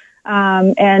background,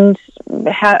 and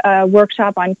a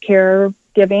workshop on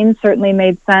caregiving certainly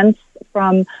made sense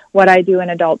from what I do in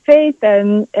adult faith,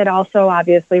 and it also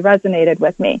obviously resonated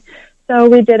with me. So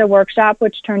we did a workshop,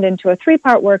 which turned into a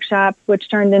 3-part workshop, which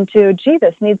turned into,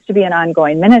 this needs to be an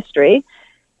ongoing ministry.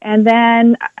 And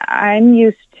then I'm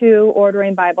used to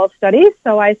ordering Bible studies,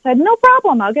 so I said, no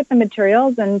problem, I'll get the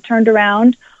materials, and turned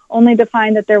around only to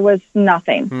find that there was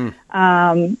nothing.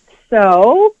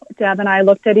 So Deb and I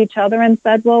looked at each other and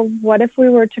said, well, what if we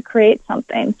were to create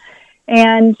something?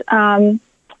 And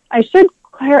I should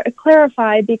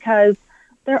clarify, because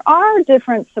there are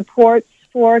different supports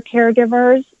for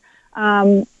caregivers,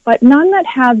 but none that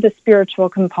have the spiritual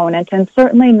component, and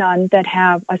certainly none that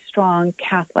have a strong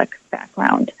Catholic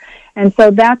background. And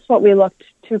so that's what we looked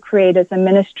to create as a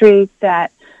ministry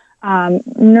that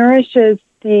nourishes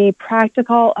the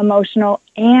practical, emotional,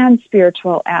 and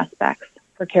spiritual aspects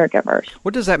for caregivers.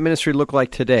 What does that ministry look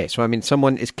like today? So, I mean,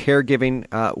 someone is caregiving.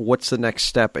 What's the next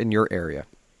step in your area?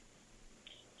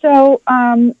 So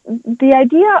the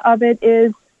idea of it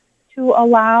is to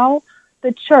allow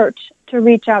the church to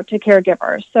reach out to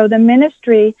caregivers. So the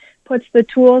ministry puts the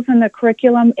tools and the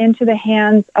curriculum into the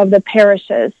hands of the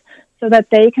parishes so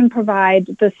that they can provide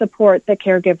the support that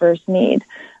caregivers need.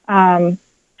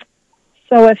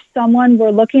 So if someone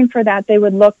were looking for that, they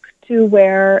would look to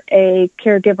where a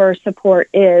caregiver support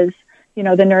is, you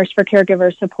know, the nurse for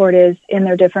caregiver support is in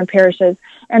their different parishes.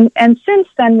 And since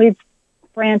then, we've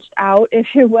branched out,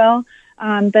 if you will,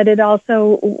 that it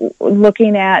also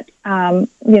looking at,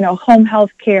 home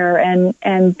health care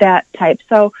and that type.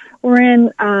 So we're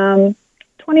in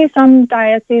 20-some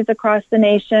dioceses across the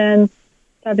nation,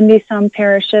 70-some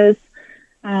parishes,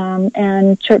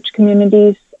 and church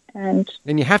communities. And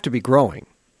you have to be growing.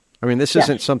 I mean, this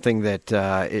isn't something that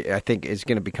I think is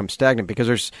going to become stagnant,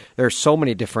 because there are so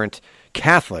many different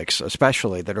Catholics,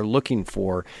 especially, that are looking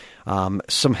for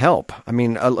some help. I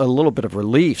mean, a little bit of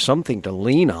relief, something to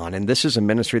lean on, and this is a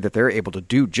ministry that they're able to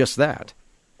do just that.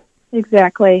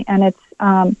 Exactly, and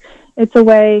it's a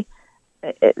way,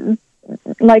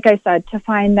 like I said, to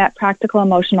find that practical,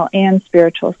 emotional, and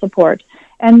spiritual support.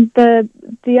 And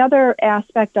the other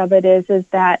aspect of it is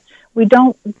that we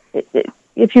don't.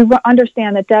 If you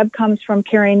understand that Deb comes from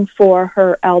caring for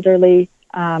her elderly,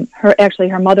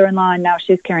 her mother-in-law, and now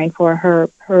she's caring for her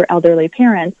elderly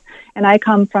parents, and I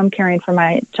come from caring for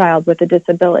my child with a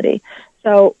disability.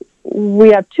 So we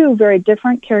have two very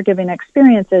different caregiving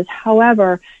experiences.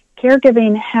 However,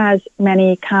 caregiving has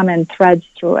many common threads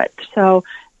through it. So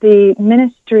the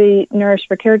ministry Nurse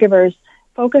for Caregivers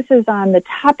focuses on the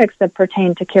topics that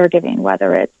pertain to caregiving,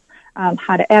 whether it's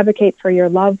how to advocate for your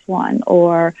loved one,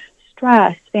 or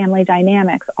stress, family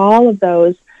dynamics. All of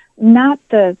those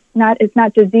it's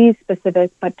not disease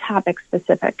specific, but topic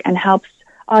specific, and helps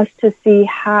us to see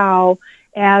how,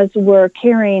 as we're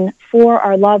caring for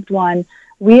our loved one,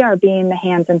 we are being the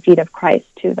hands and feet of Christ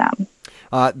to them.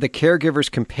 The Caregiver's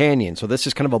Companion. So this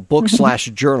is kind of a book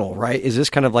 / journal, right? Is this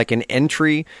kind of like an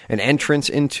entrance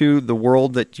into the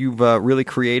world that you've really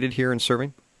created here in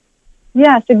serving?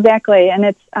 Yes, exactly. And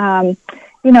it's,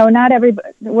 we're not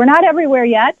everywhere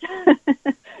yet.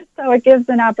 So it gives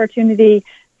an opportunity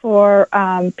for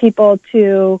people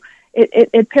to,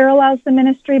 it parallels the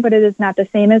ministry, but it is not the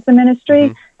same as the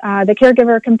ministry. The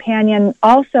Caregiver Companion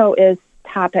also is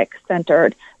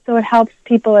topic-centered. So it helps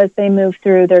people as they move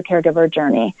through their caregiver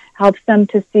journey, helps them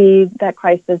to see that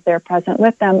Christ is there present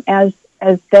with them as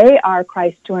they are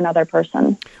Christ to another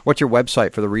person. What's your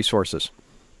website for the resources?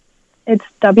 It's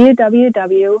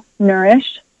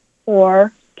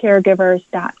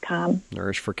www.nourishforcaregivers.com.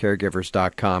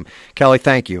 Nourishforcaregivers.com. Kelly,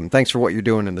 thank you. And thanks for what you're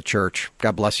doing in the church.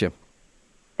 God bless you.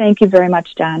 Thank you very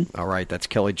much, John. All right, that's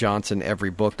Kelly Johnson,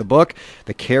 Every Book. The book,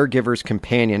 The Caregiver's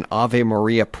Companion,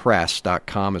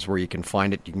 AveMariaPress.com is where you can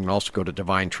find it. You can also go to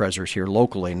Divine Treasures here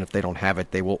locally, and if they don't have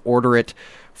it, they will order it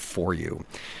for you.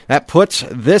 That puts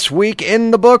this week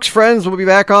in the books, friends. We'll be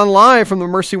back on live from the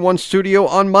Mercy One studio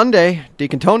on Monday.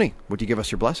 Deacon Tony, would you give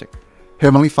us your blessing?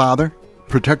 Heavenly Father,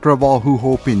 protector of all who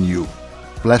hope in you,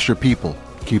 bless your people,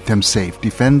 keep them safe,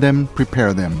 defend them,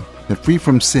 prepare them, that free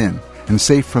from sin and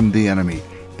safe from the enemy,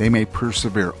 they may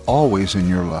persevere always in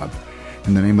your love.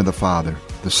 In the name of the Father,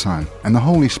 the Son, and the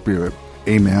Holy Spirit.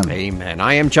 Amen. Amen.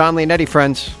 I am Jon Leonetti,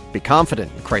 friends. Be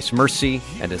confident in Christ's mercy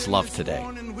and His love today.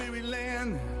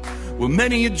 Where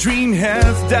many a dream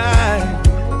has died,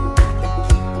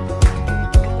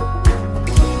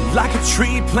 like a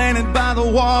tree planted by the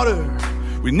water,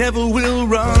 we never will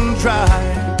run dry.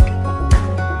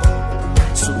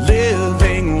 So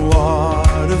living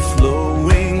water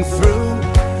flowing through,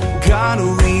 God,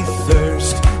 we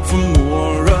thirst for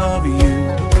more of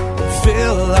you.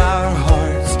 Fill our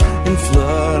hearts and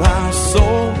flood our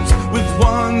souls with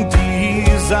one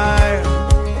desire,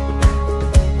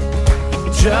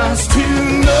 just to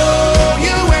know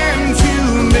you and to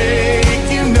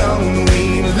make you known.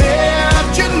 We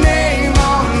lift your name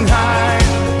on high.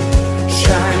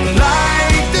 Shine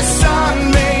like the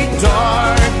sun, make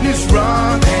darkness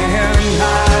run and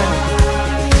hide.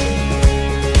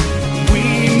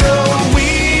 We know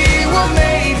we were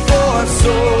made for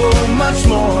so much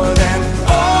more than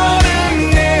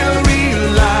ordinary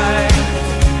life.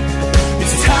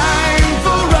 It's time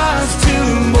for us to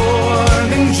more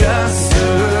than just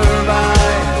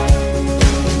survive.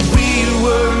 We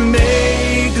were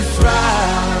made to thrive.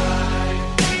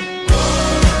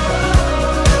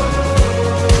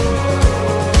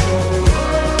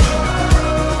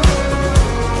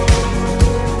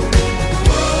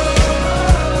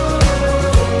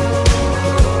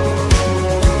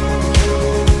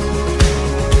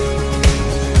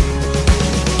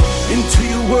 Into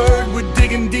your word we're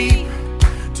digging deep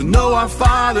to know our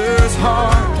Father's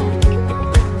heart.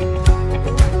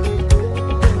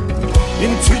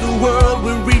 Into the world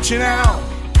we're reaching out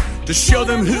to show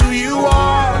them who you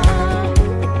are.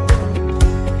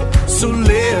 So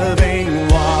living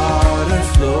water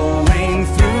flowing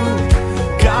through,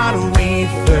 God, we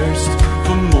thirst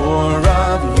for more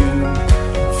of you.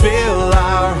 Fill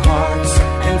our hearts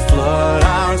and flood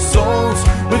our souls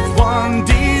with one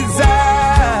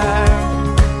desire,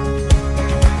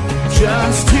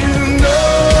 just to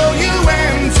know you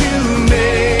and to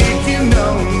make you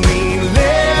known. We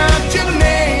lift your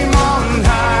name on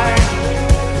high.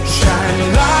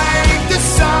 Shine like the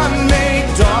sun,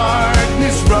 make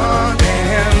darkness run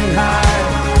and hide.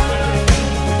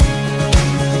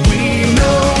 We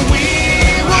know we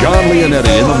will. Jon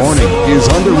Leonetti in the morning is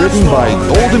underwritten by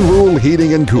Golden Rule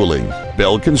Heating and Cooling,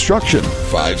 Bell Construction,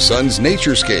 Five Sons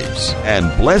Naturescapes,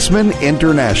 and Blessman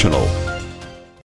International.